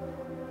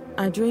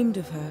 I dreamed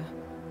of her.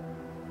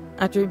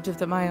 I dreamed of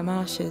the Maya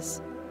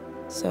marshes.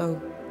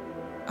 So,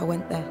 I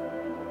went there.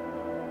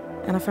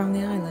 And I found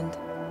the island.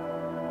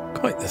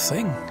 Quite the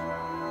thing.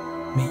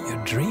 Meet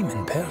your dream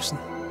in person.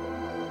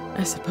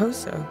 I suppose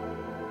so.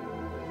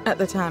 At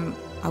the time,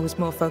 I was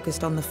more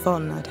focused on the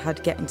fun I'd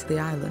had getting to the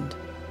island.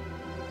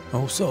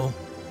 Oh, so?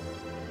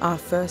 Our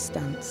first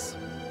dance.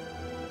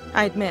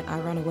 I admit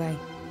I ran away.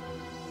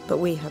 but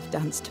we have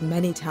danced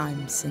many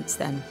times since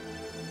then,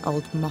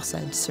 old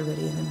moss-head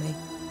Ceridian and me.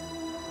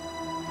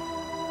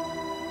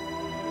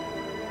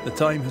 The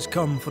time has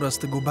come for us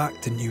to go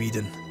back to New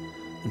Eden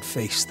and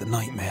face the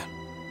nightmare.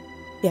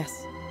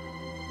 Yes.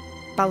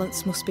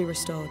 Balance must be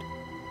restored.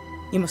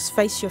 You must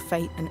face your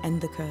fate and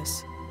end the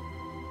curse.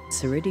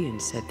 Ceridian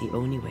said the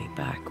only way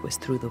back was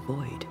through the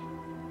void,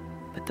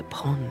 but the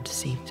pond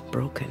seems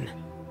broken.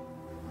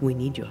 We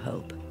need your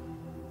help.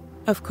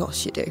 Of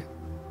course you do.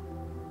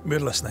 We're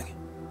listening.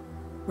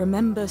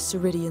 Remember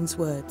Ceridian's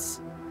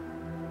words.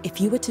 If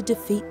you were to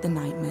defeat the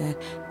nightmare,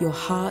 your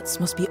hearts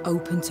must be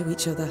open to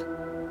each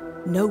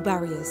other. No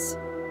barriers.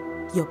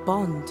 Your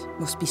bond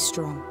must be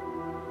strong.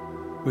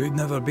 We've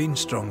never been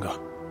stronger.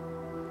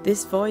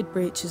 This void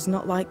breach is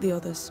not like the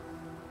others.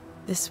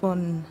 This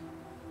one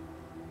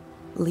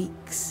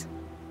leaks.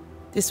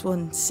 This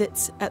one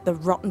sits at the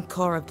rotten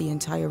core of the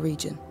entire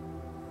region.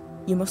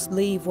 You must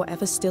leave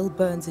whatever still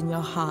burns in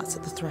your hearts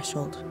at the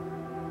threshold.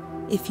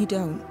 If you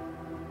don't,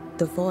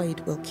 the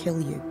void will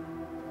kill you.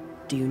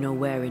 Do you know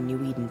where in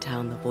New Eden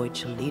town the void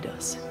shall lead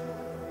us?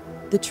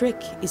 The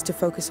trick is to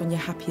focus on your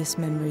happiest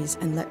memories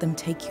and let them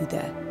take you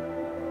there.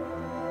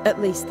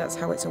 At least that's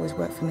how it's always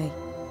worked for me.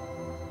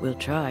 We'll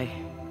try.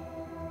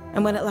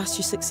 And when at last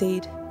you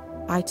succeed,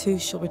 I too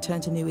shall return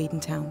to New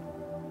Eden town.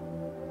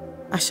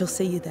 I shall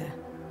see you there.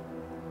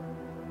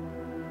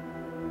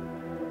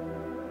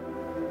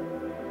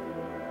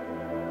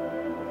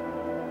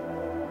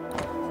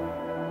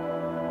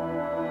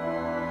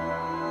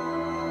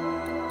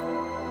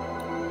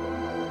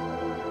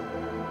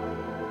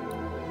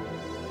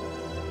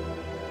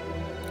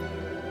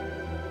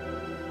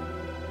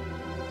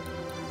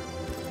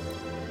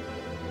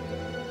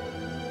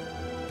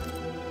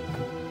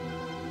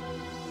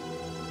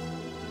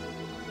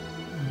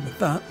 With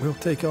that, we'll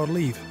take our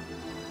leave.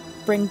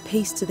 Bring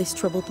peace to this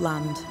troubled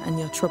land and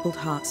your troubled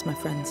hearts, my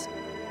friends.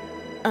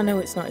 I know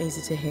it's not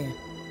easy to hear,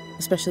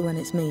 especially when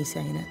it's me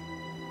saying it.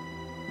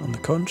 On the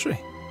contrary.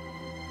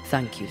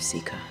 Thank you,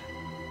 Seeker.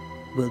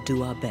 We'll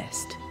do our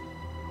best.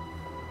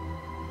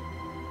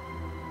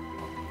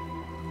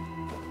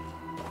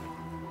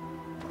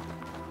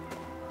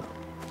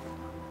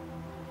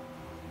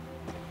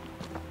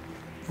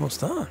 What's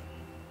that?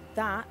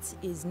 That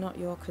is not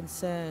your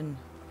concern.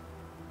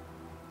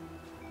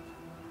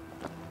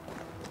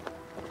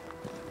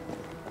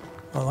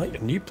 I like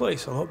your new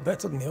place a lot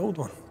better than the old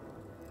one.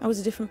 I was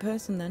a different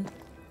person then.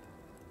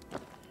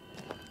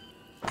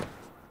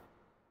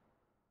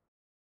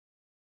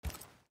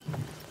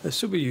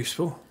 This will be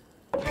useful.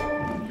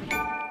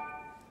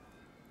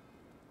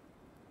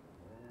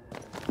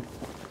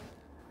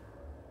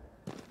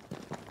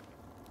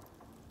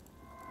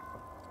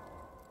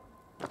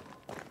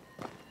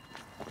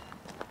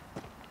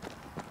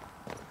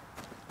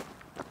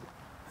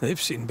 They've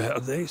seen better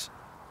days.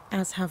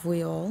 As have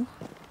we all.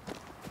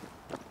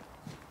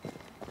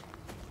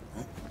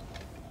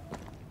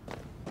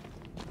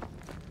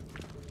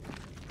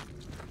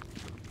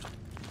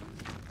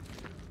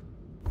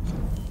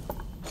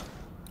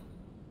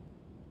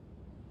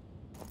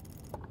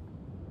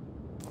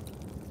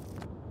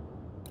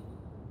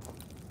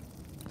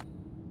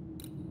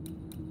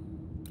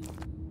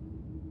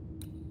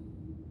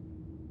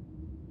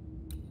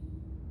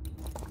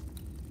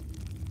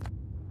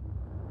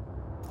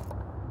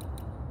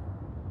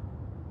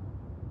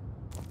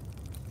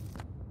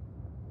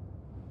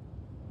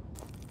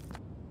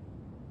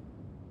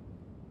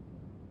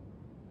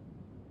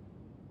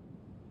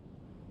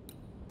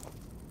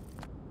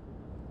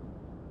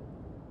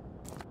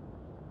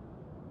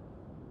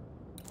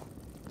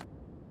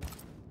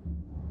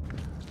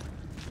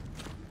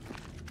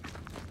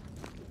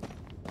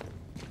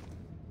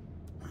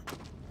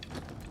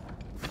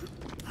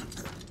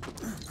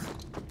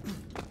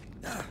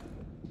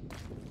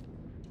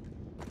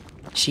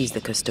 She's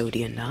the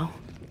custodian now.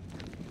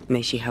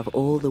 May she have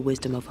all the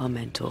wisdom of her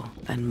mentor,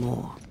 and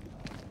more.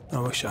 I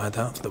wish I had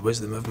half the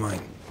wisdom of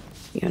mine.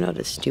 You're not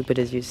as stupid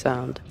as you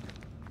sound.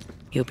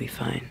 You'll be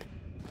fine.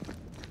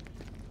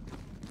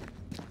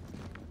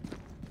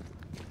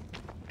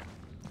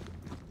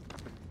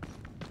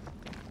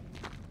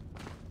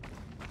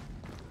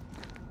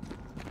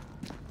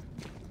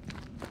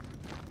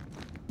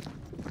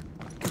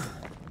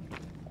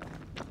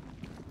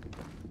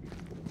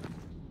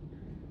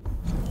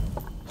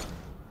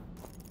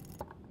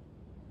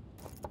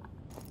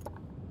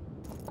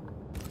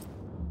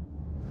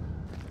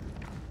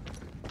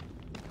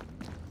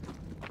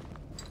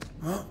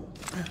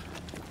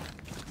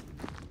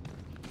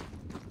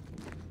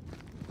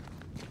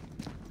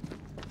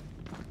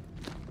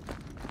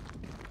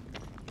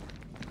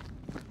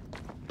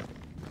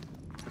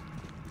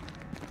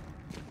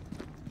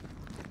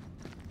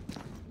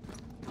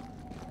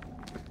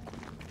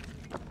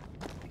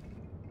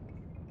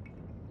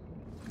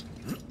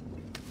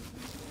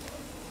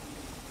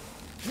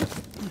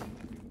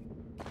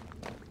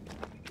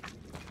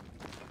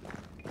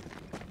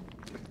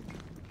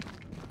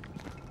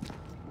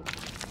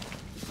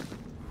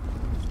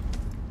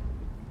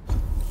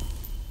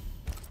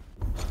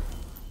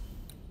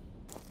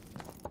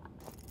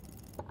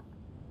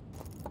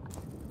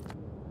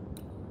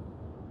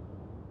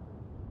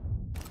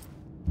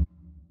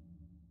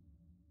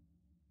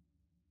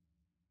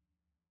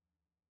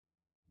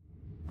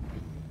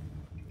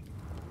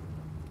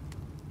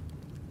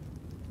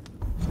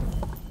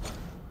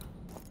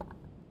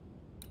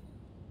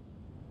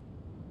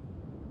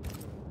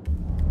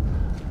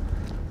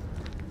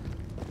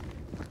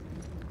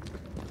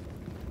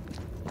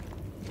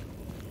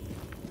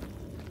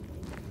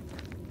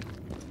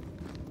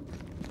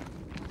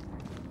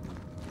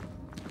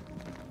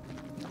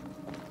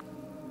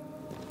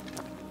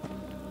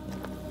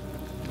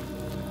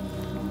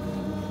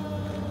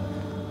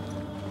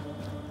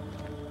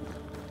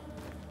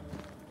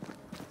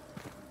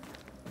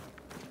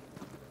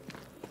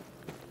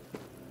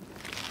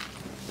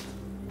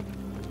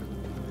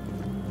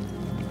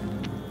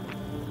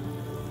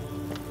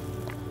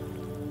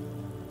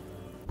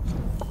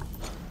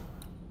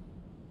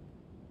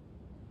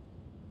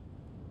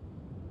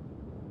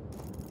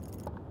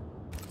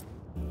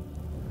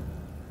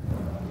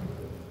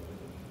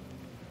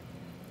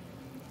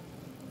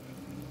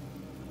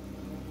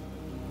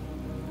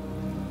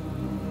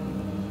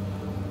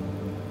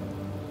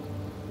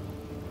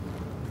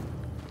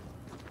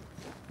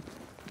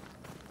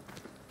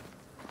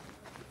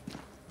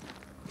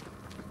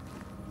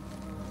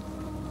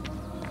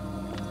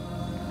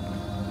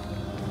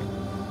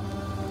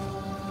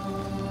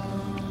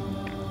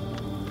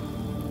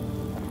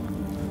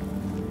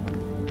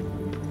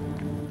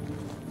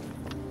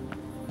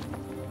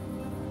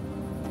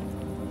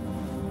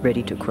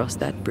 Ready to cross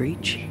that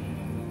breach?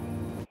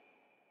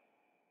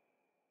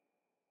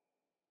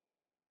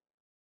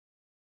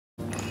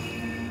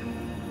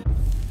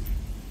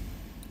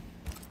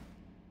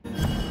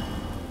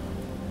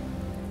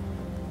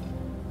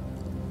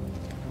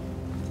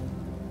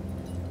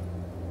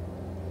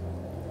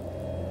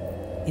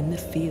 In the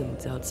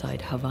fields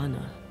outside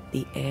Havana,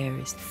 the air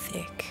is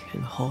thick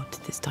and hot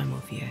this time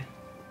of year.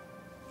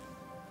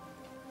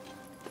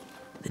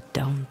 The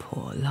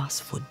downpour lasts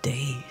for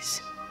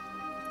days.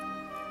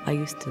 I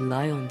used to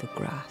lie on the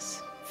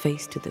grass,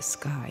 face to the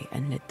sky,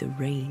 and let the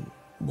rain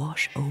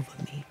wash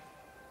over me.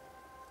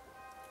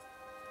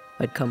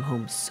 I'd come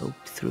home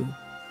soaked through,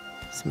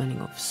 smelling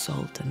of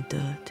salt and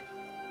dirt.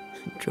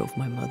 It drove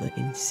my mother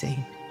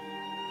insane.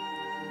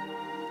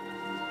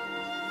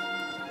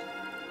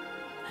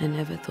 I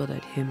never thought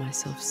I'd hear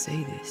myself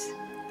say this.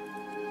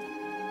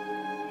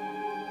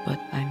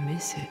 But I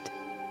miss it.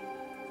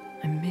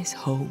 I miss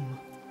home.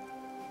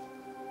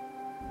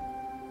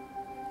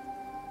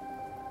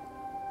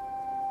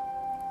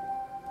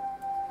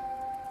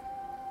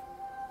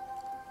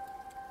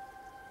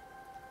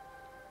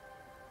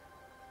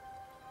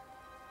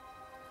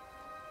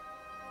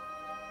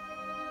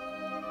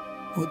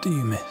 What do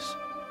you miss?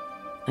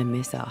 I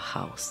miss our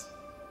house.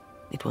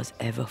 It was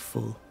ever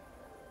full.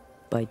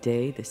 By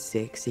day, the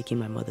sick seeking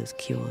my mother's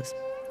cures.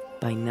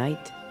 By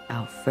night,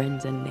 our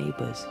friends and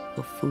neighbors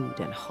for food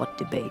and hot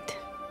debate.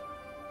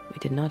 We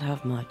did not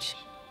have much,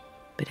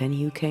 but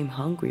any who came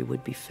hungry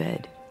would be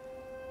fed.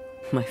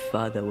 My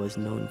father was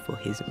known for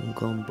his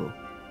ngombo.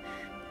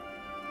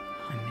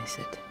 I miss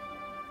it.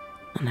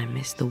 And I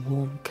miss the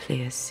warm,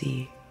 clear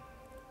sea.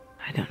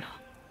 I don't know.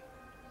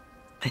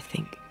 I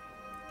think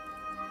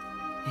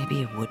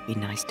maybe it would be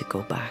nice to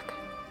go back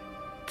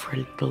for a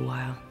little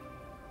while.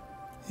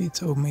 You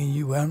told me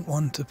you weren't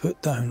one to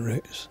put down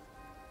roots.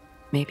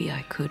 Maybe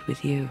I could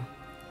with you.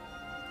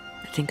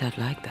 I think I'd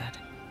like that.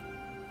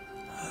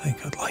 I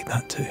think I'd like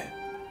that too.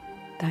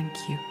 Thank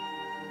you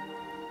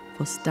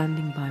for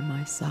standing by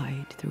my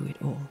side through it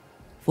all,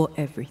 for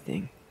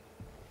everything.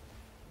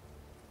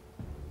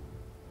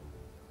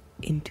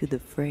 Into the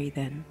fray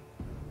then.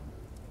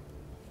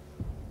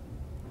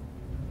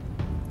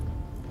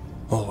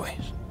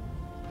 Always.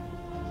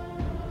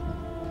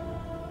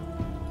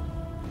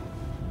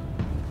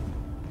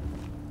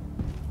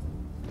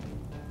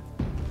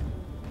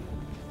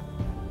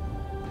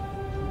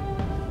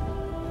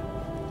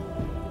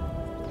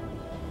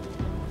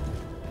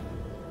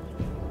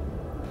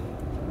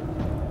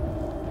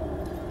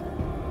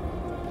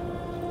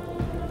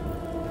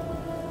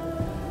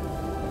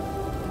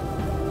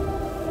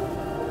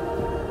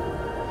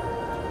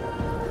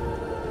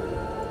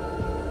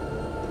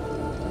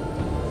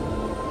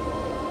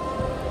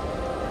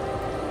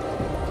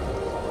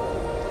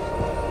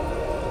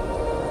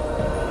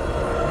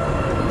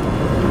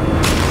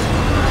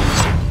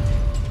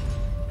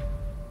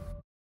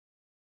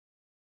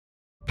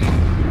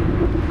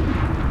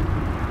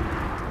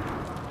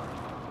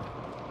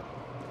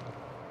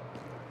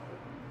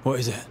 What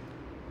is it?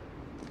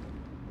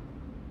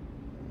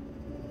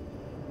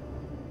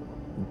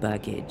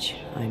 Baggage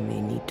I may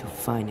need to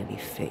finally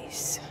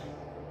face.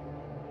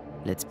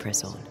 Let's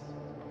press on.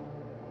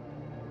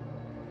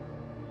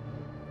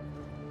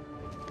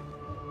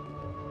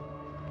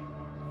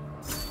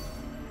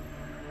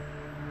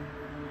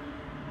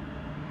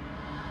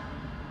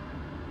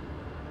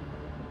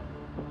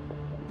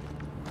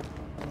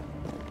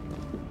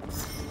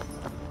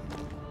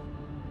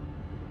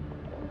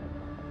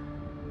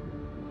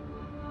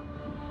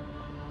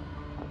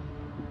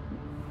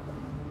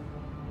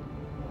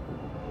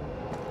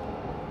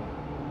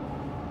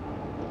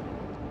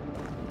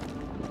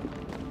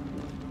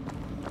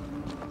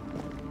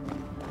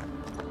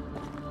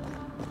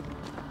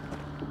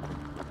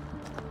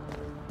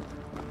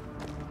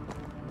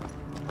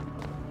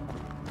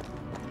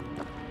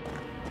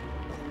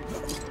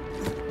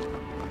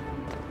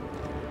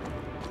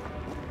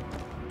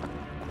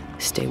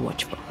 Stay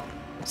watchful.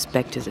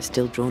 Spectres are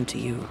still drawn to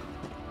you.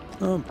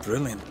 Oh,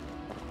 brilliant.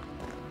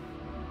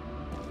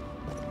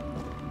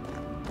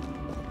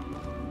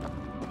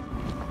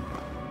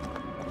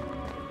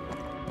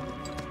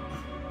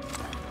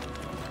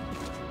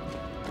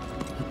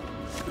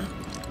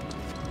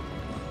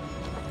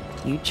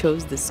 You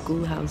chose the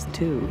schoolhouse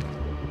too.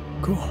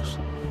 Of course.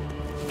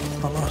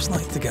 Our last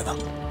night together.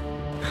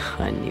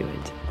 I knew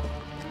it.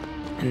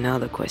 And now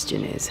the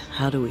question is,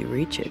 how do we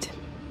reach it?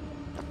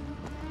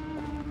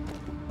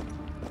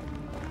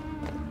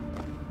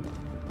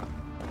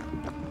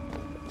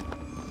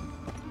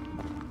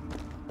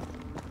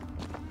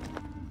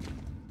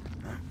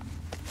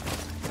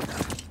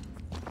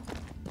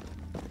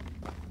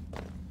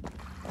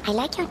 I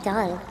like your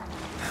doll.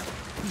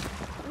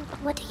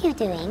 What are you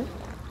doing?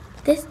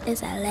 This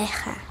is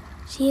Aleja.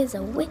 She is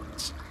a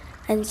witch,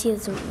 and she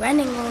is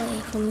running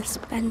away from the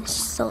Spanish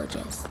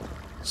soldiers.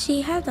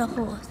 She had a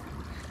horse,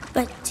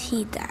 but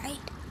he died.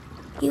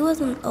 He was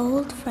an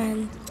old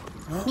friend.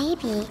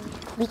 Maybe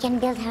we can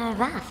build her a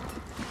raft.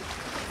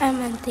 I'm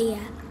Antea.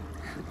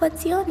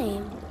 What's your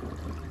name?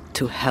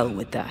 To hell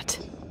with that.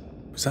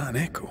 Was that an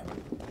echo?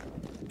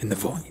 In the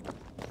void?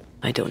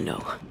 I don't know,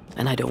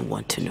 and I don't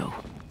want to know.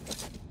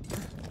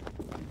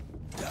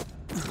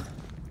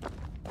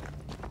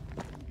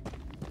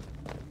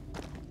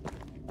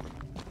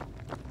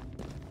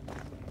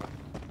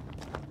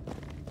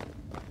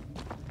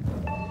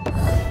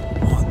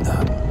 What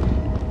the?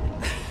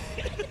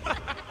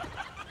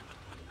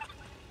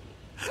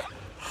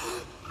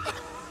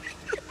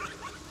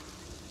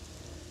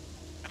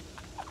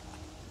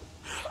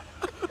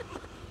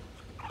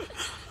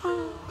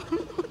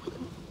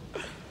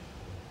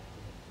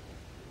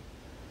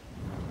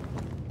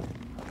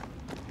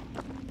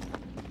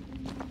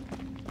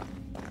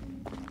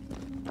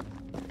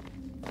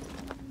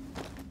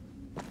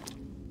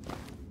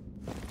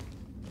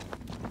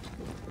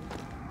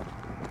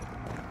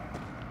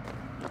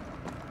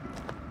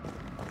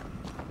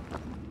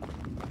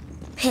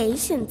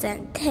 Patience,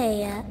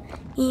 Antea.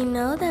 You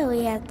know that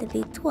we have to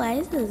be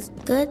twice as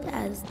good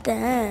as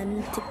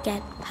them to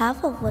get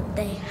half of what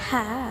they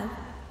have.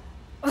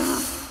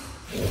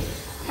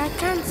 I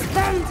can't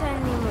stand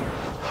anymore.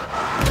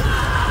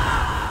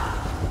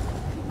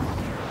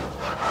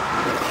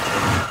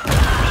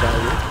 Shall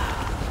we?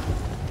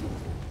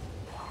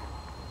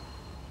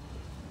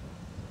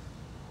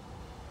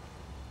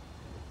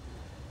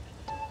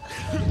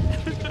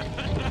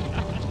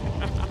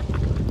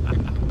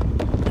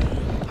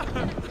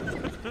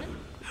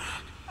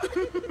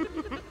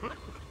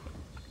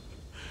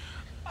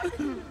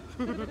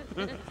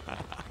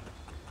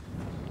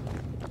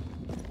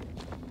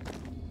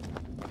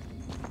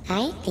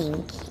 I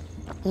think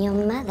your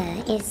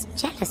mother is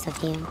jealous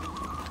of you.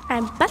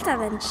 I'm better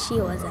than she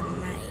was at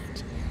my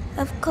age.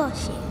 Of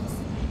course she is.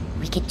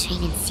 We could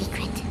train in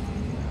secret.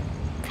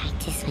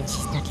 Practice when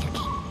she's not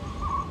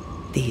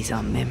looking. These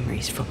are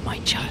memories from my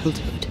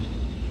childhood.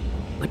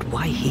 But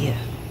why here?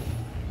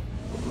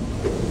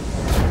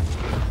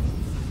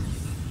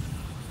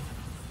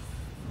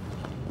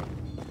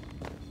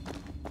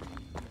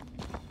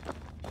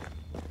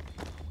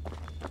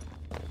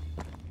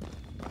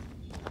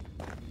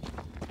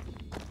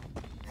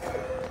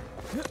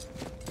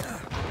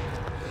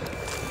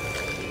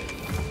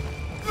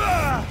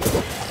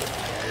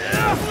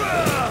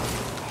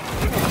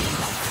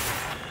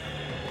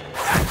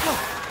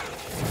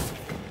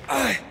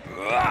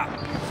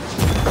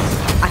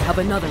 I have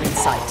another in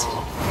sight.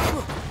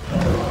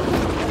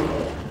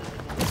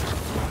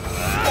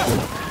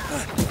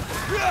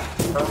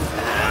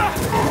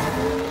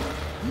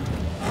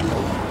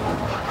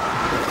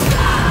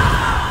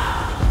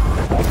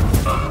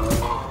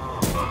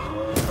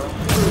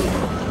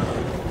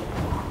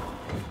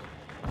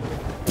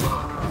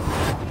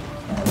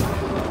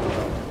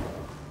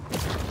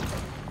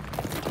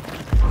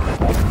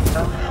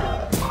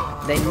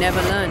 They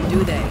never learn,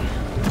 do they?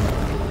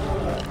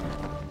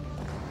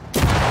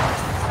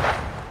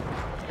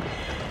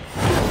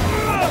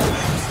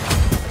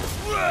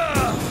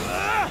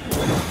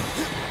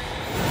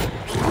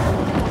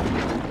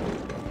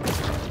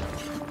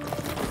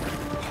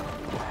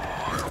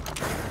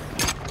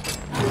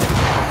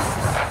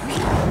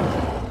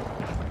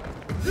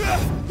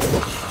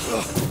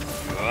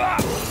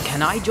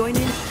 Can I join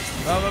in?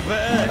 I'm a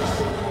bit.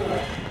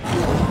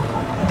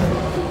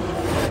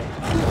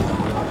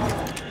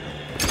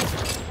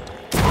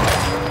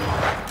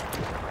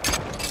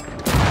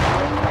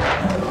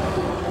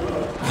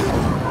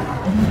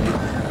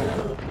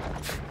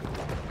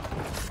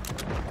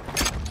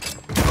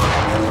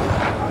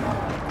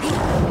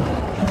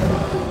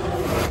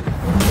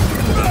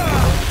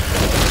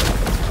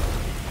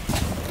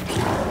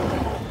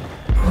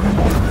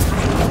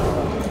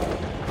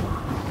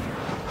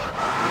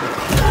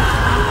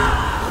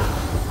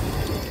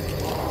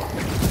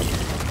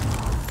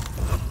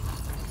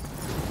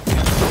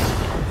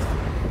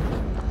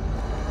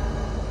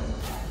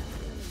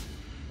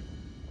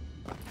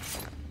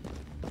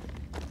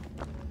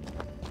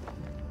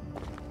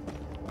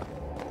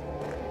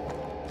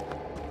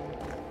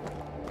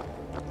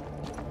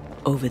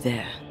 Over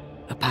there,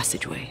 a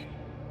passageway.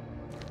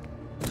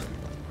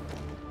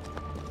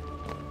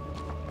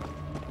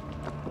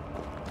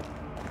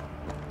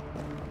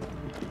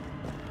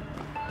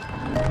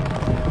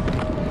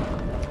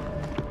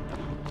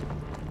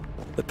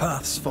 The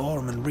paths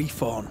form and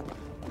reform.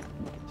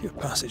 Your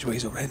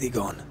passageway's already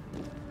gone.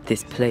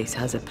 This place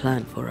has a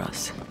plan for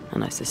us,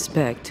 and I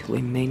suspect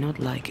we may not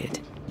like it.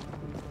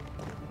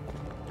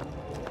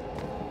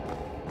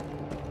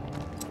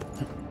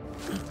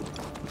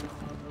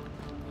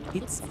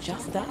 It's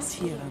just us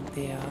here and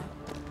there.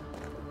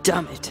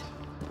 Damn it!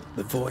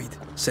 The void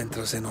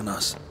centres in on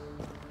us.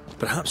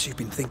 Perhaps you've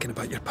been thinking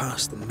about your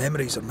past and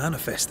memories are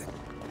manifesting.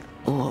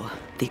 Or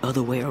the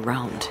other way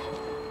around.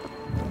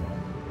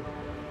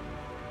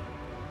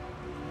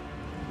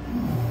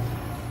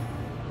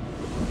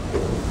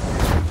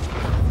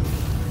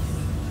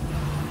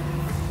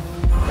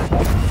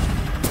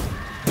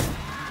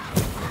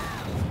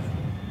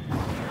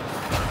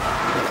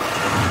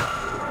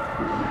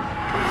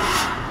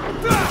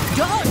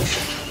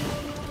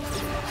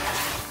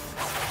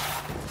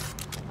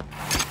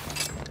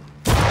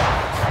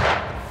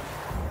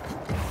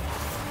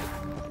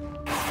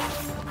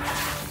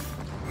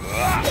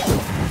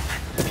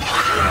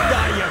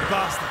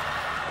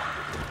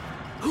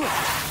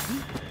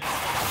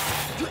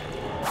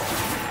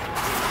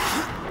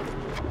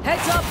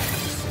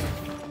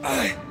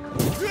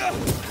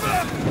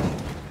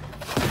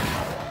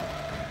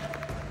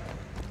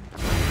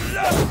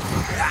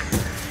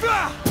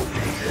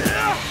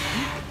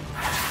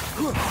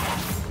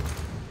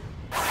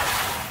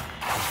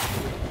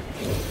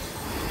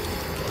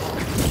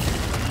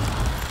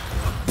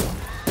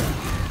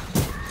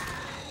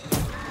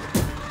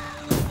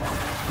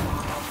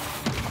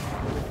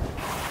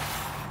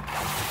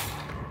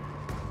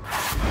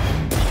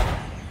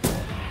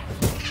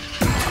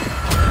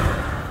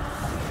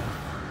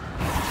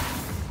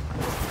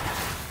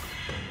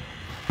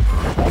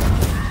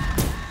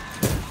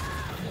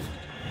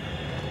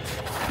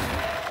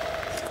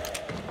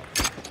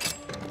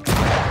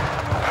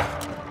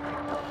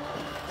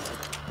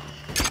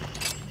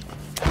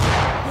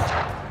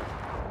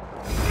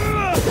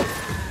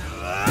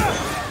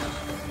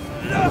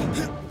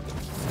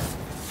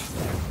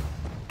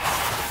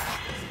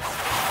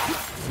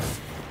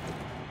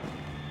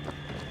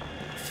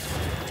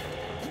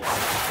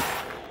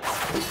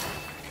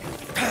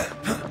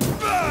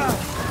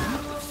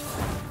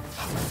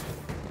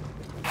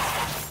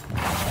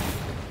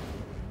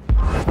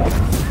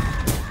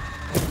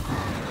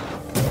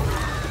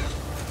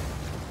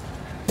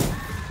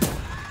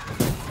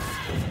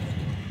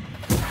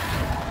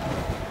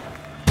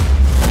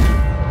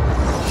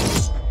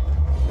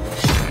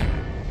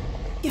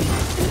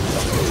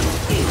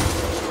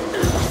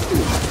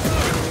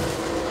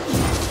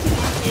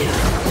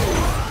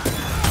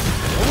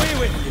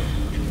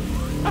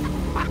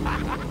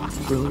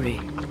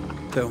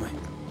 Tell me.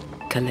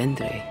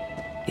 Calendre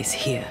is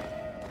here.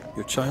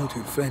 Your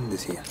childhood friend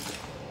is here.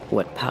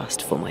 What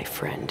passed for my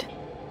friend.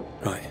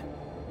 Right.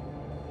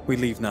 We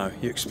leave now.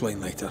 You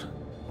explain later.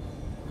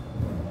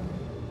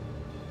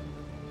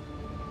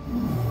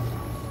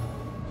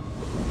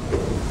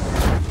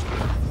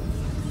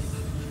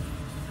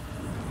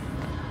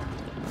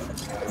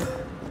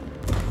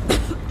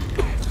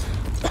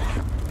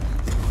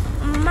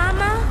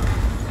 Mama?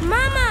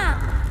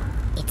 Mama!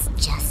 It's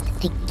just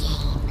a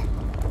game.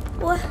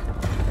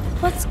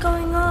 What's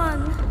going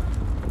on?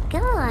 Go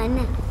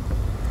on.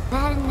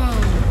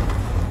 Bernard.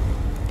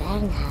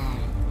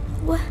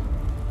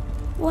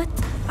 What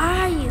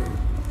are you?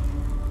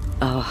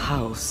 Our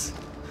house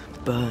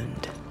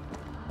burned.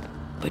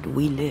 But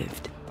we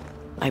lived.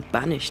 I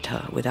banished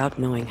her without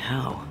knowing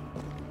how.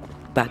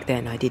 Back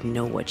then I didn't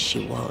know what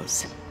she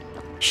was.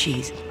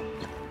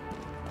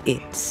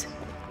 It's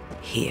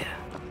here.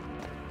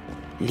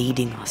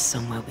 Leading us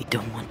somewhere we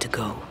don't want to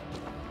go.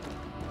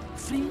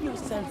 Free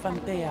yourself,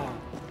 Antea.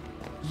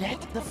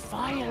 Let the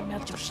fire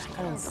melt your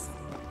shackles.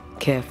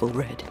 Careful,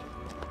 Red.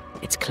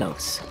 It's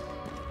close.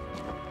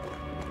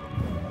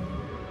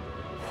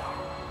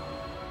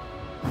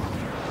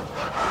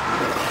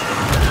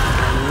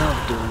 I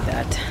love doing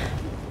that.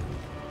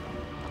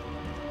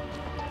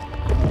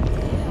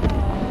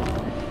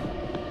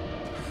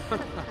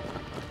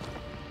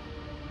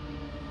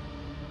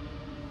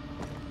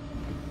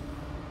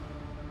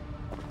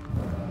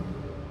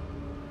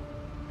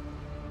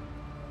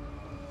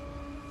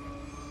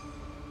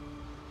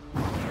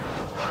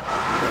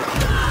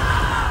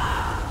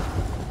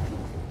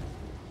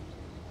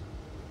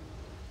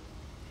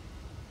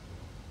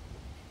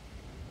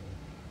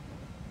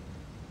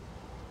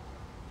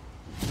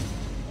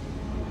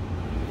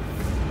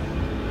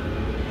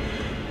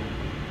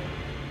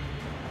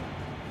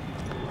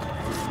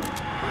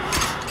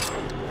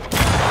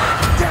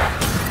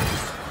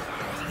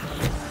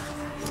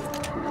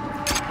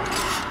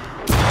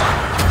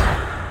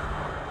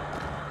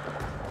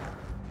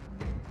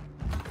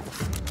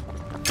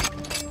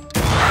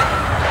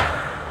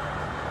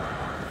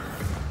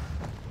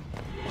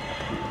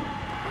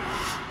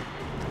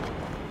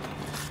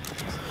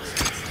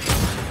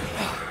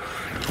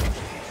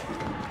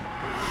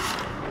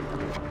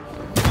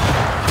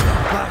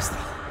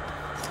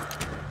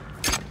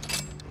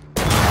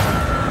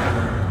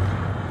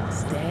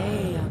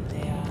 Stay,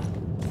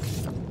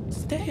 Antea.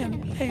 Stay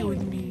and play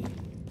with me.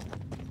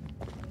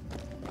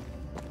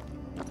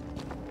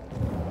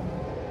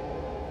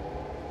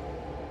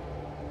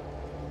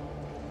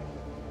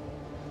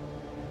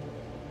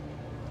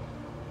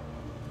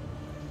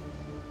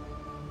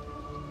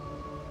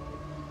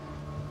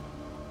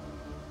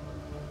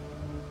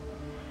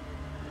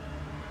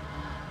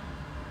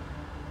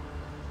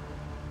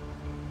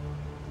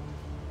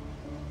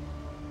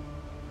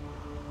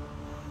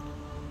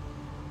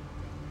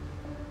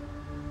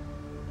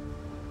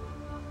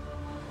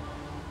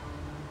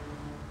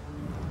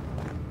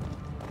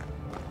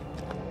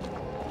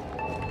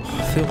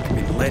 I feel like I'm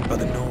being led by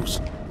the nose.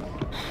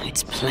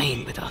 It's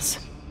playing with us.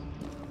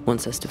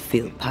 Wants us to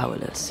feel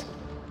powerless.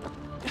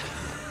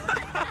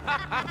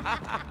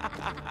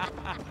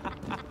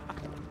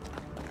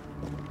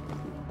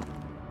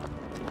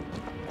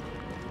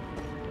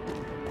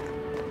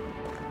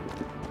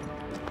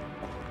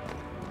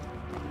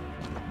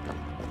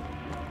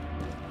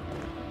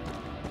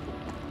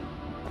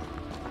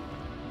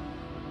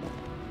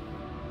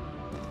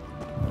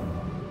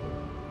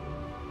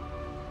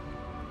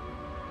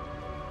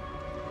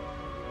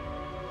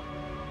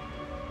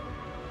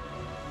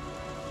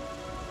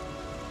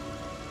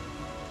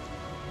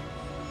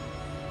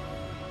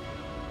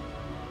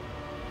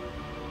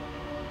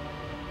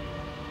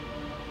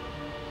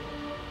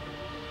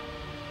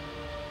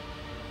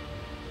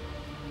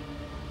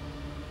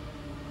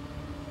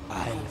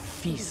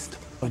 feast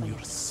on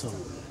your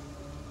soul.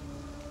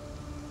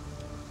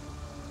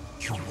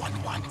 You won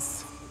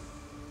once.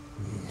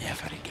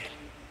 Never again.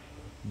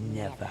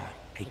 Never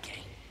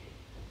again.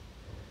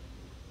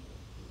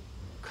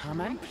 Come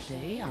and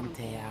play,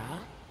 Antea.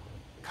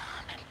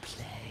 Come and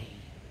play.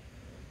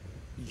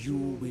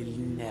 You will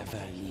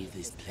never leave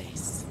this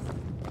place.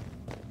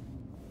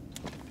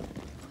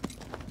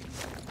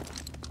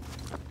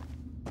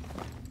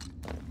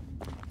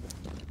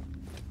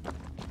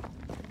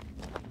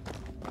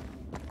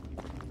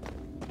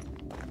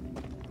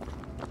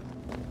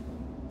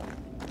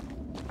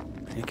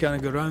 You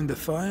can't go round the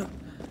fire.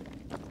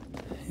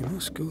 You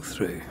must go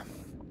through.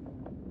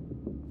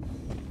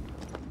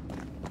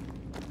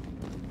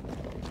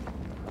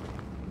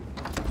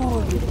 Poor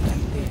little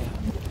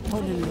Antea, all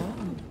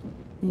alone.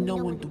 No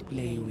one to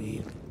play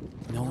with,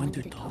 no one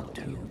to talk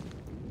to.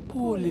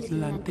 Poor little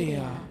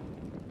Antea,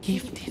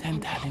 gifted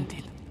and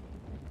talented,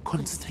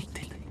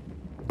 constricted,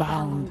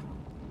 bound,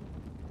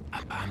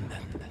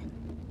 abandoned.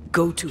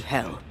 Go to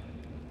hell.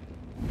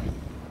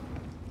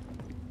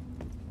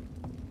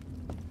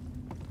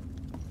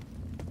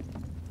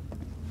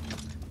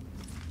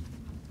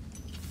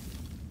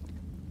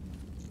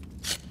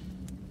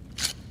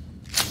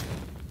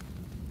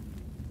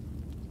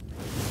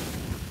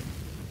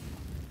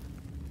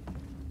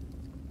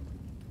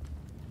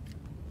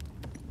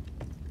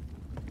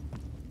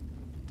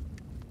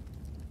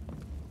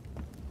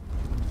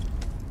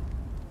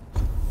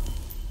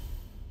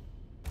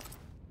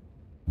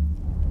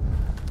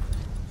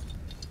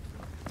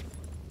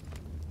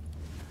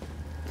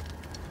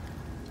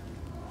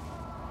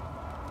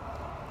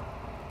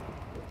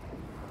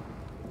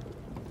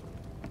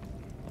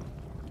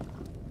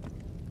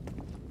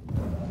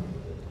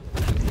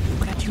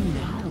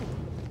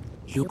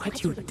 Look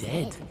at you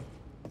dead.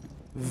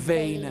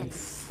 Vain and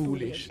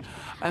foolish.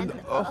 And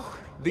oh,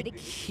 the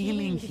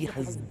killing he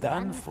has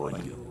done for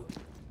you.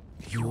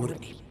 You're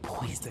a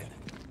poison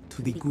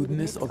to the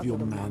goodness of your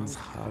man's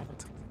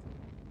heart.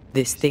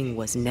 This thing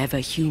was never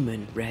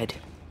human, Red.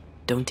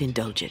 Don't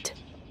indulge it.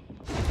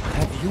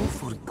 Have you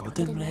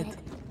forgotten, Red?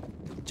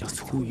 Just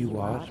who you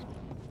are?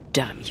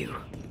 Damn you.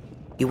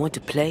 You want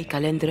to play,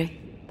 Calendre?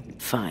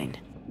 Fine.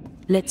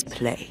 Let's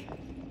play.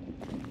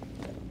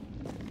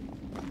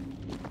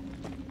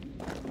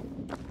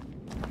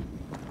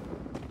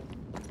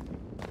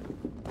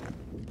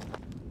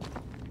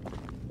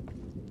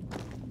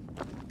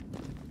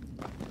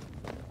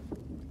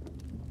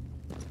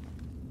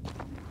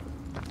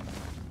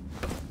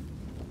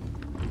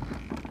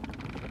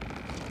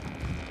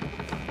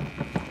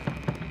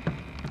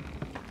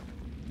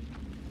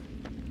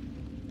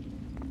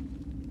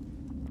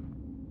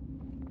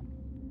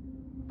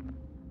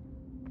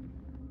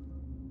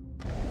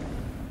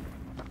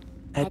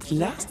 At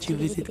last you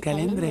visit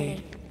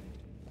Calendre,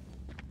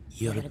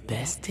 your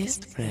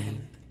bestest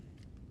friend.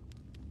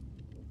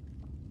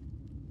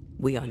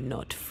 We are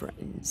not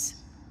friends.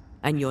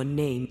 And your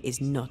name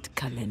is not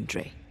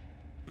Calendre.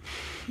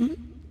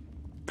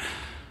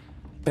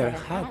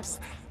 Perhaps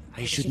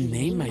I should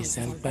name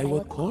myself by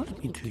what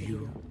called me to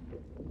you.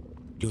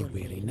 Your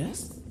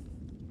weariness?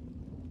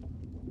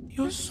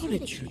 Your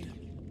solitude?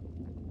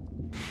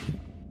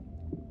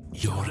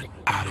 Your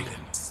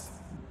arrogance?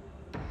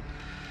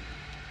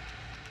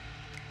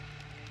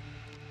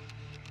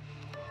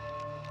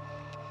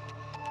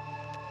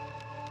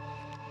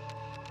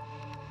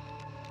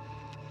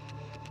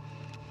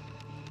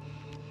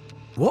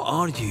 What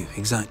are you,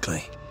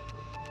 exactly?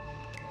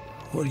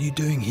 What are you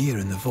doing here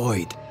in the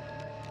void?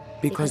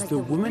 Because the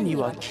woman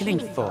you are killing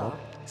for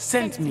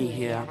sent me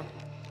here.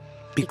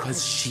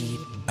 Because she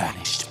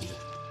banished me.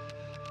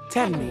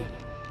 Tell me,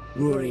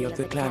 Rory of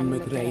the clan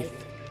McGrath,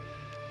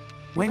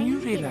 when you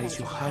realize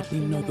you hardly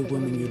know the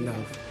woman you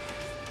love,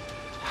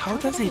 how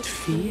does it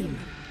feel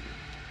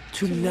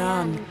to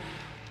learn,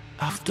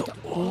 after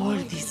all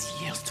these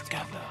years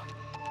together,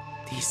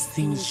 these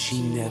things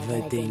she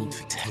never deigned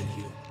to tell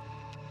you?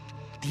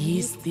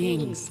 These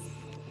things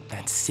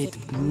that sit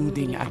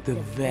brooding at the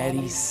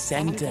very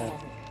center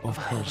of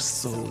her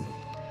soul.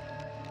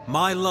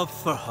 My love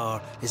for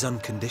her is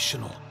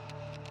unconditional.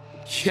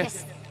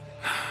 Yes,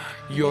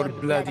 your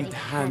bloodied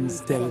hands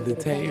tell the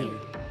tale.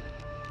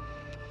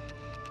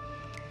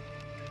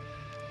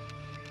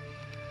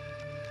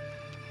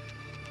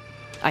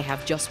 I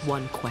have just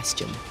one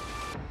question.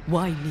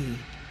 Why me?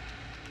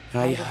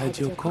 I heard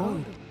your call.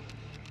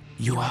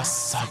 You are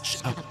such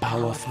a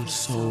powerful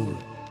soul.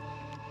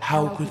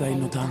 How could I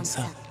not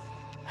answer?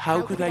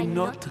 How could I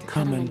not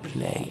come and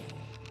play?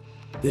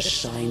 The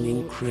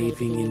shining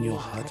craving in your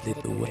heart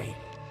lit the way.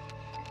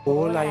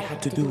 All I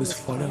had to do was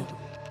follow.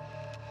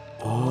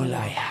 All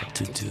I had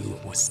to do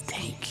was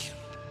take you.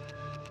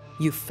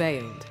 You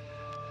failed.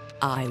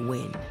 I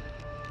win.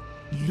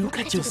 Look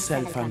at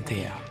yourself,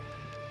 Antea.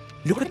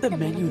 Look at the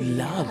man you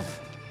love.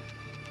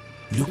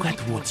 Look at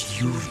what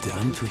you've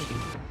done to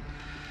him.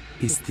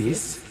 Is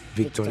this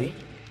victory?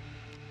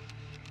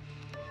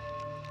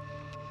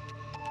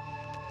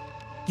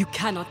 You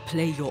cannot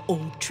play your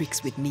old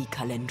tricks with me,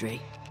 Calendre.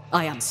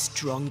 I am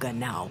stronger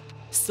now.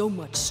 So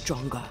much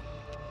stronger.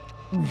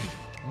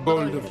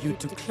 Bold of you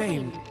to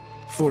claim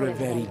for a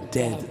very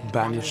dead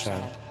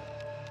banisher.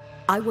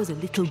 I was a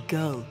little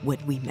girl when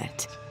we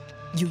met.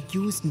 You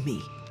used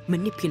me,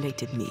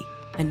 manipulated me,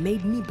 and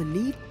made me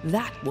believe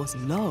that was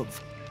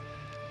love.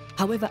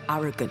 However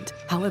arrogant,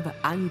 however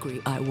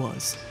angry I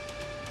was,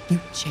 you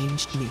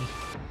changed me,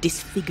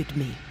 disfigured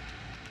me.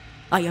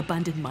 I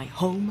abandoned my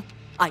home.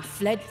 I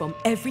fled from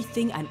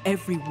everything and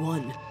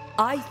everyone.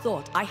 I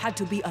thought I had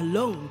to be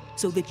alone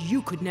so that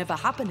you could never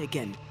happen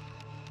again.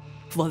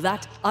 For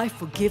that, I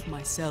forgive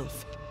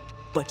myself.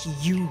 But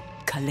you,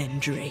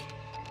 Calendre,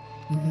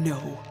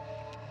 no.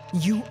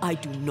 You I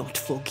do not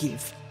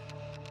forgive.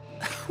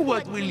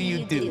 What will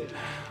you do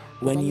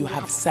when you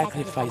have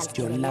sacrificed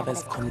your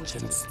lover's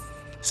conscience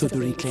so to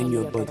reclaim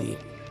your body?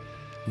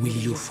 Will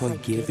you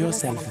forgive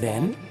yourself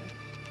then?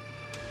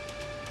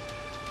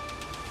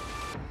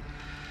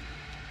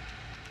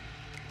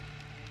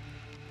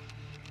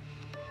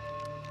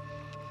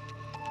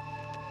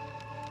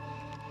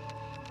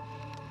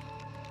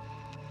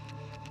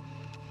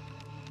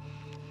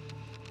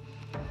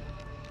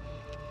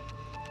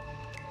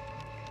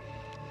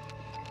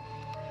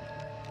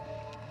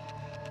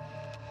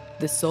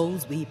 The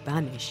souls we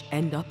banish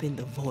end up in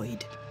the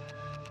void.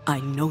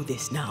 I know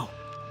this now.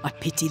 I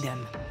pity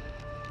them.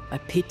 I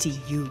pity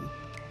you.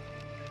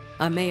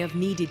 I may have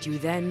needed you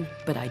then,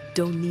 but I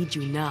don't need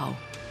you now.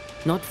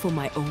 Not for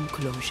my own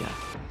closure.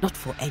 Not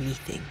for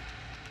anything.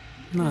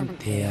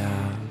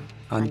 Antea,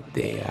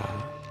 Antea.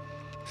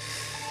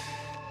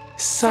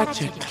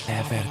 Such a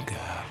clever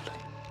girl.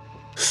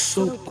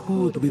 So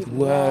good with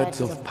words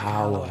of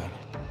power.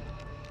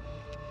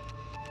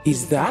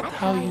 Is that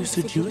how you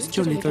seduced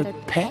your little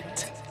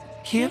pet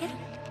here?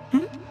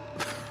 My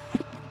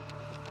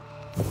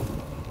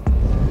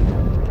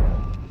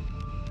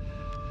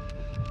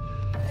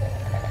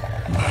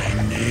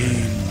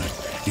name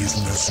is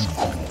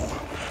Nasuku,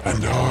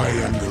 and I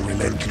am the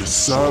relentless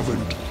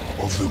servant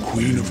of the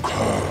Queen of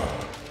Kher.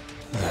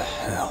 The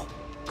hell?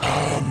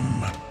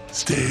 Come,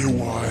 stay a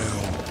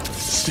while,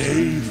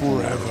 stay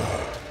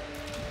forever.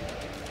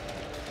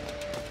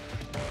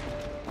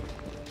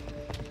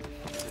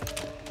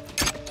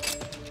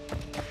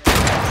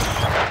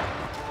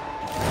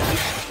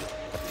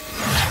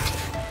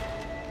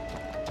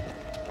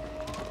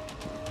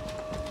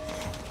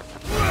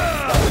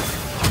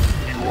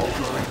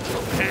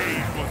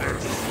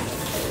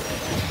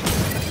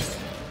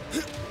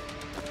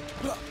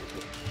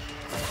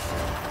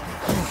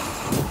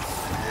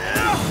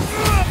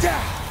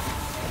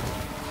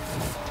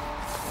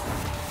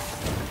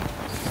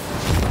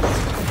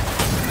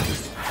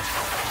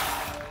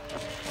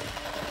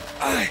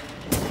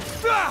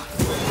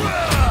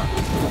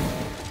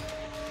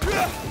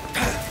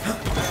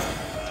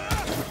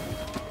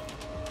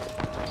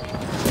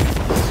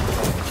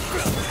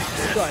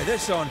 Try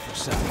this on for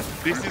some.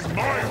 This is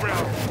my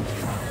realm.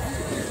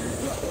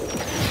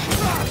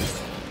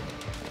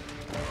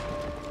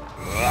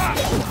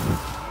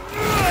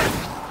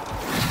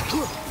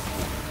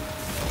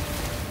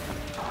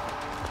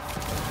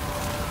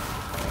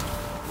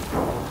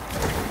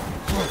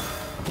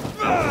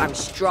 I'm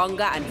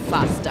stronger and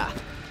faster.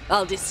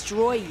 I'll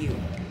destroy you.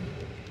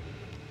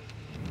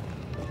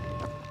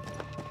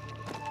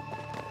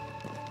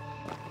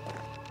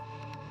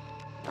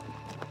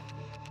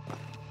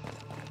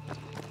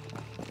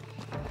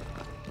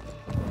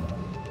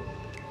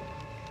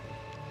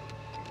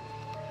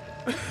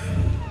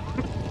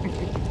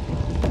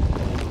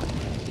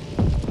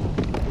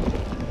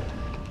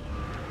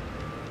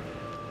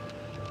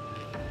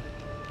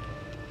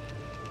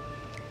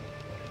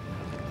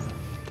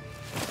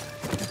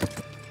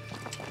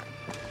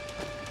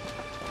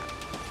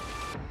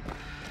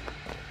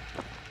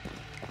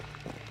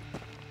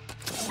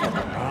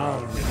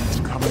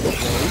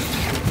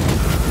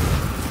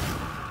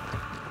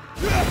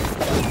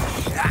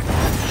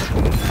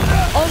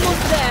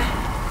 Almost there.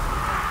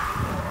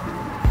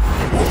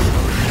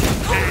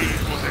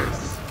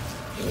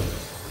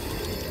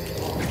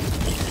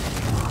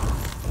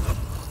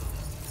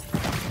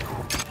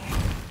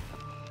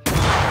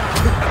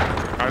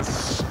 As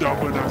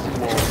stubborn as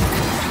you are.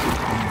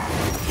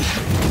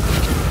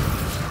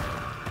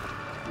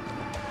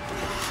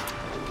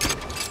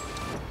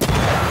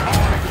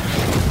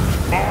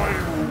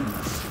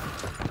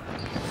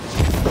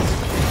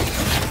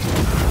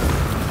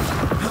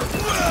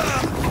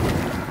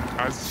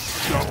 As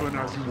stubborn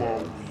as you are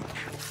weak,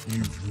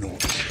 you've not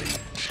changed.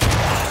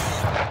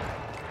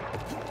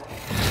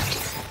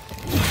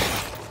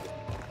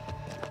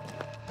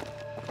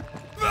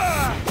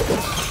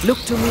 Look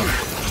to me.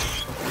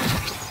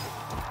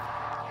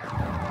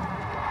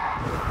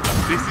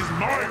 This is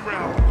my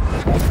realm.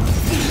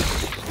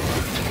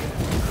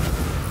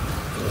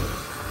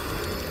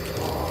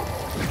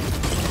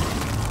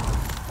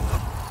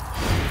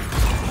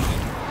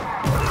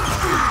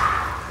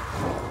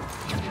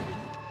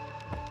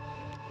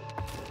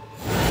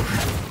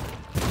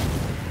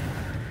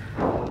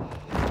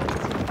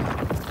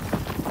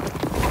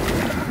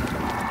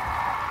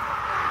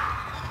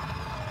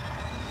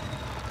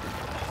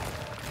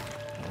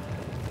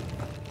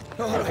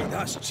 Alright,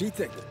 that's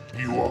cheating.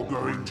 You are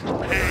going to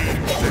pay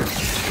for this.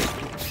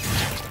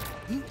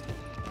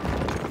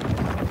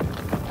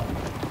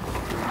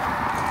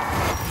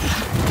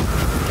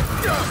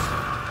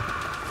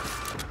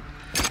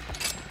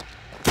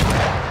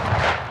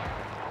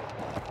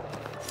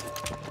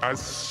 As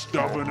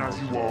stubborn as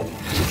you are,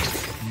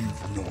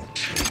 you've not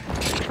changed.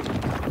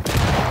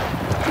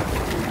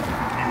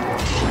 You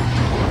are going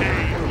to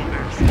pay for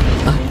this.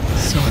 I'm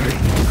sorry,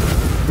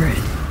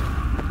 Red.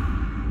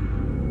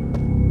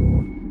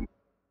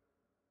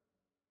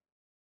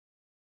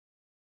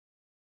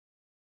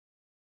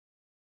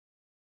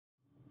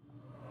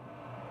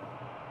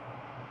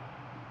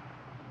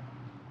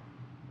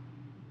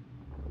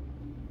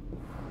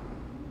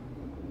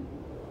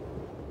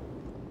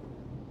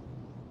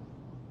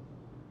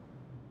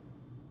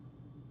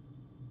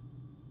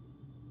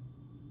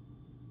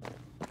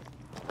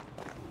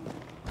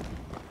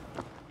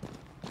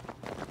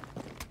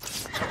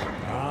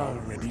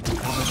 Ready to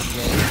come and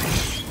play?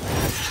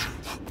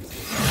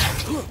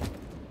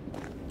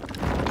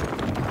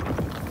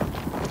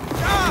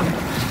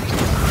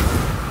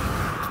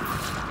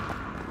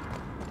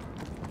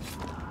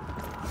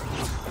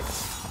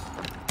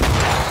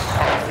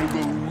 I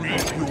will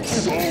reap your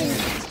soul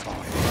this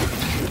time.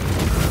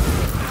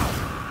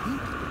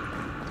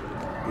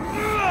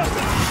 You are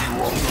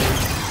going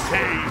to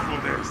pay for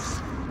this.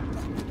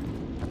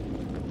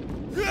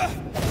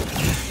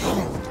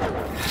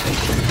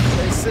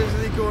 It's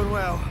certainly going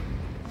well.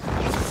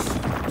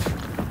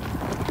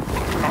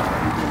 I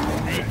will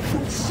reap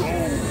your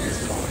soul this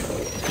time.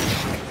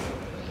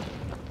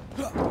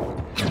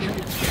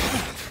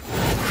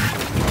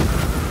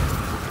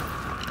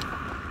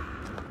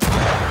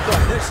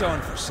 Got this on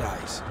for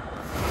size.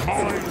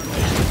 Mine.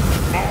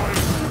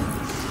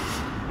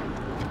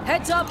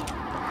 Heads up!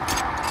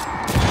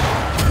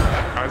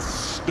 As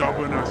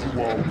stubborn as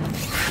you are.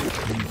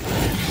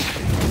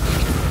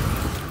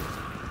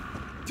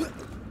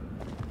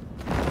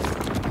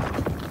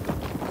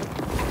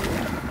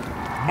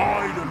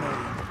 My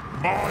domain,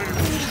 my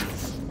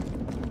rules.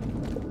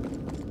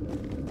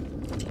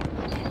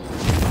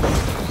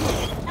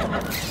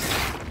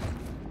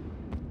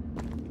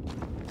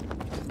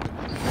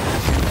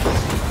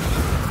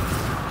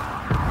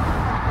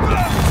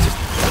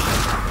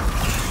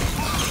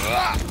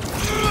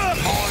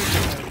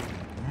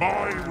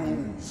 My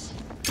rules.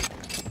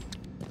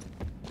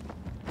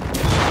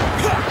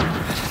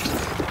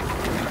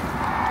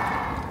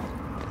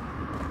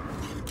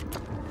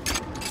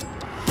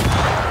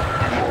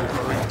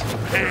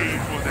 Pay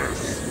for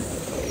this.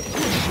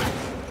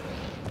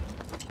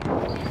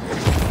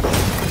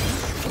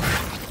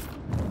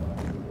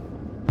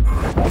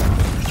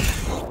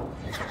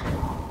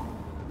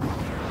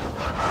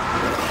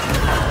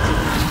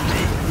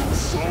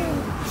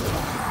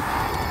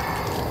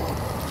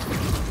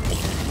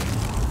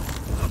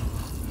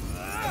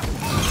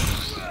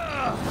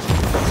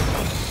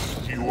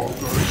 You are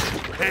going to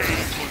pay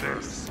for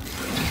this.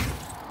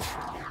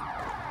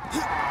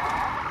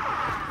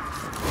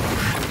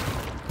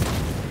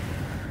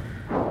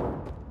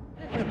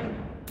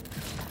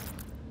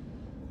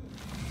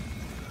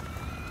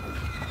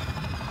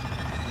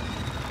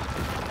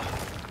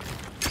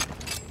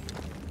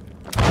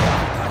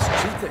 That's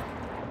cheating.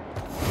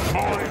 My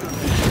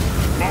rules.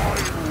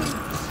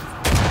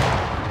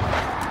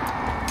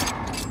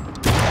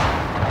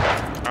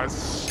 As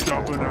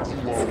stubborn as you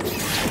are.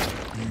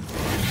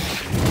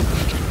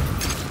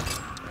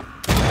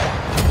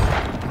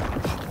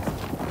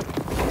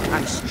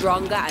 I'm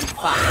stronger and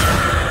faster.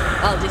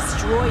 I'll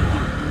destroy you.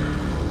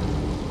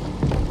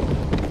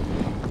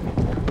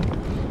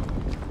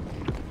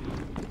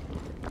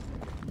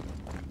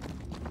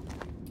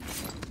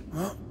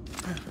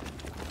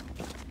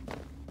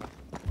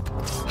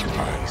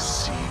 I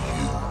see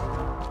you.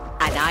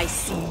 And I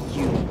see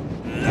you.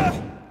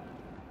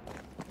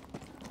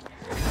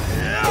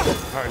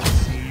 I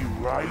see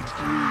right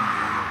through you.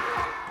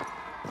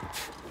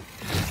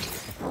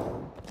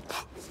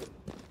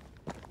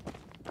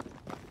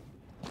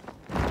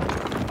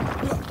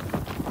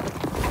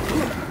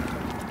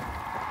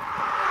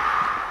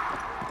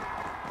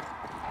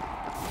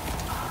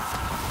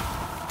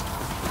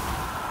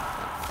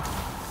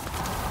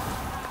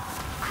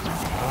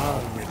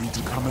 Ready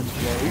to come and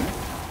play?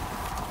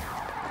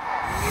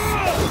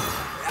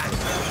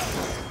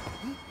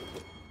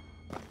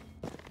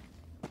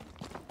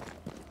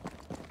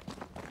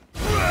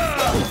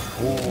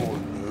 Oh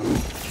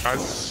no.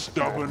 As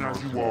stubborn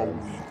as you are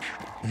weak,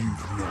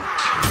 you've not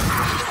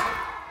changed.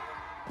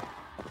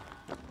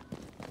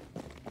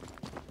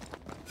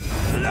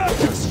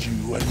 Just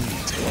you and me,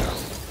 Antea,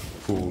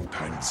 for all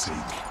time's sake.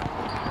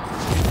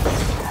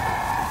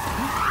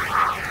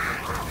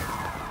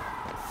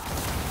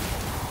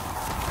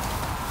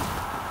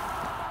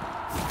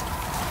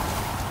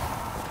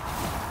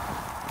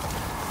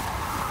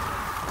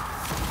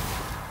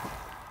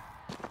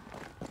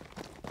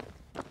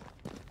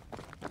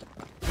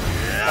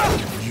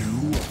 You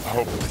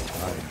are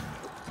mine.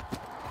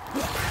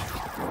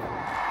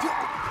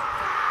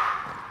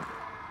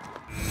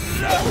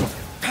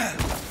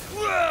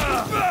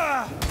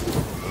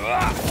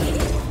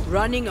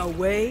 running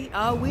away,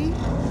 are we?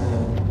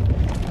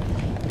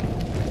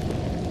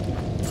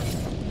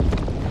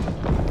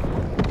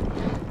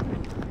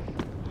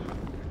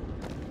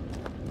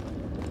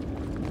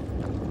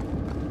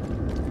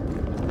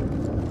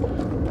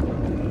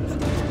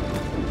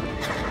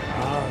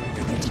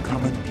 Ready to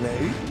come and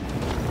play?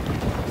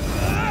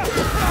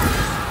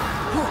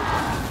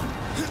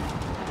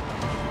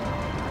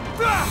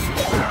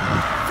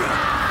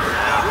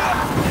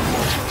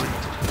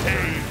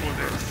 Pay for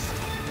this.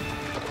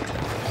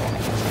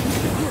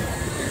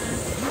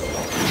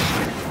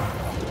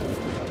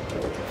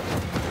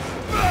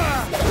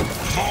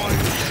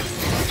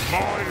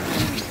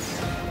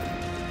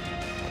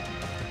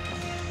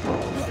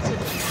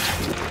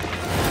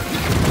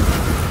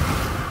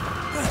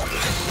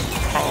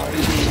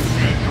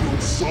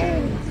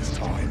 Soul this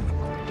time.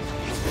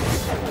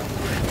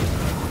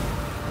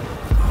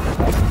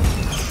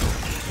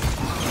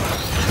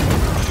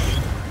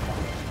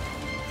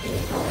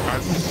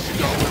 As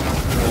stolen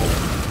after all.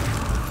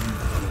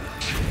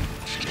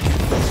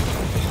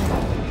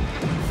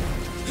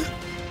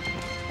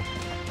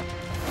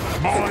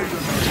 My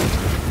rules.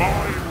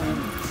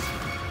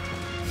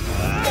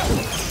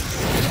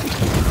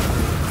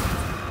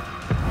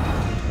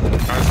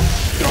 As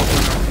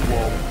stubborn as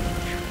wall.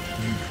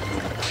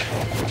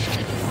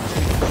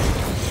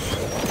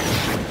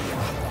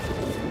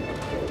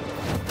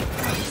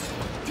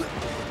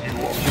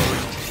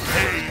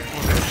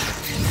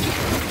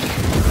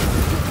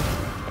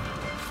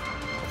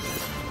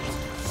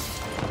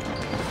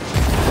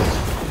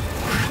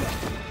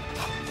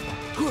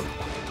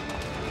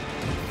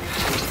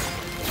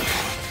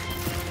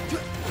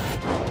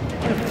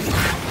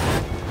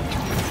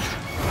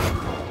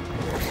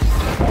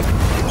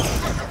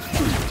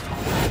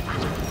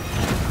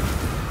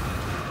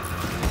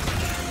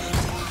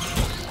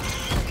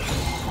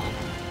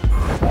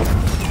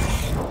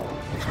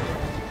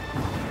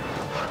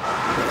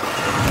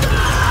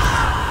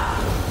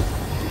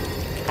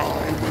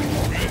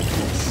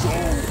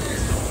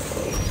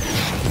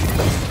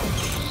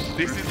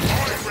 This is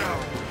my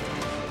realm!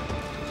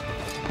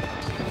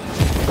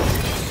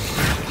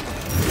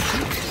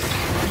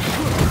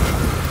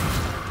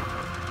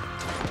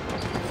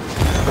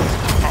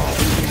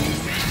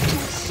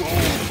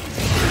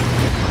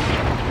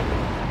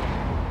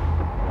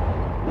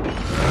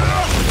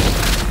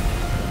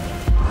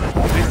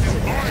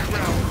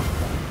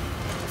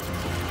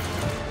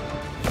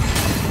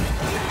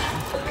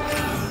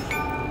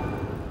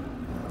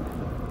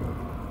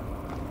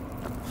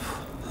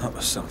 That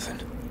was something.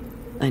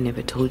 I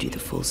never told you the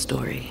full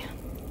story.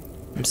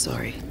 I'm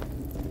sorry.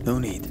 No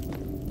need.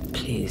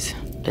 Please,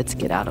 let's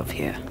get out of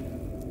here.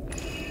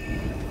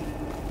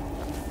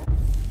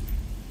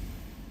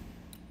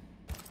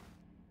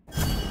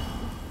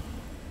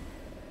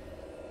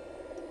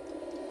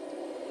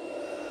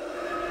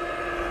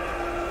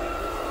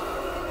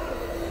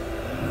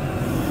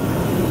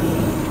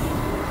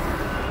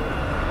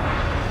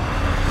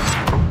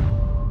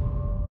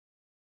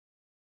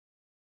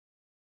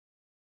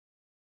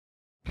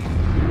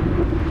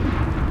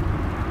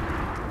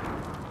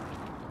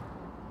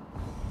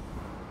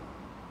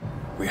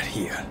 We're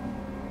here.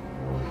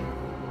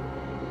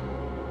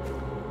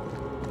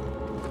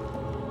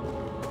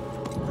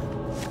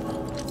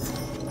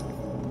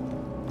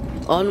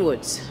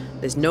 Onwards.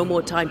 There's no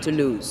more time to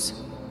lose.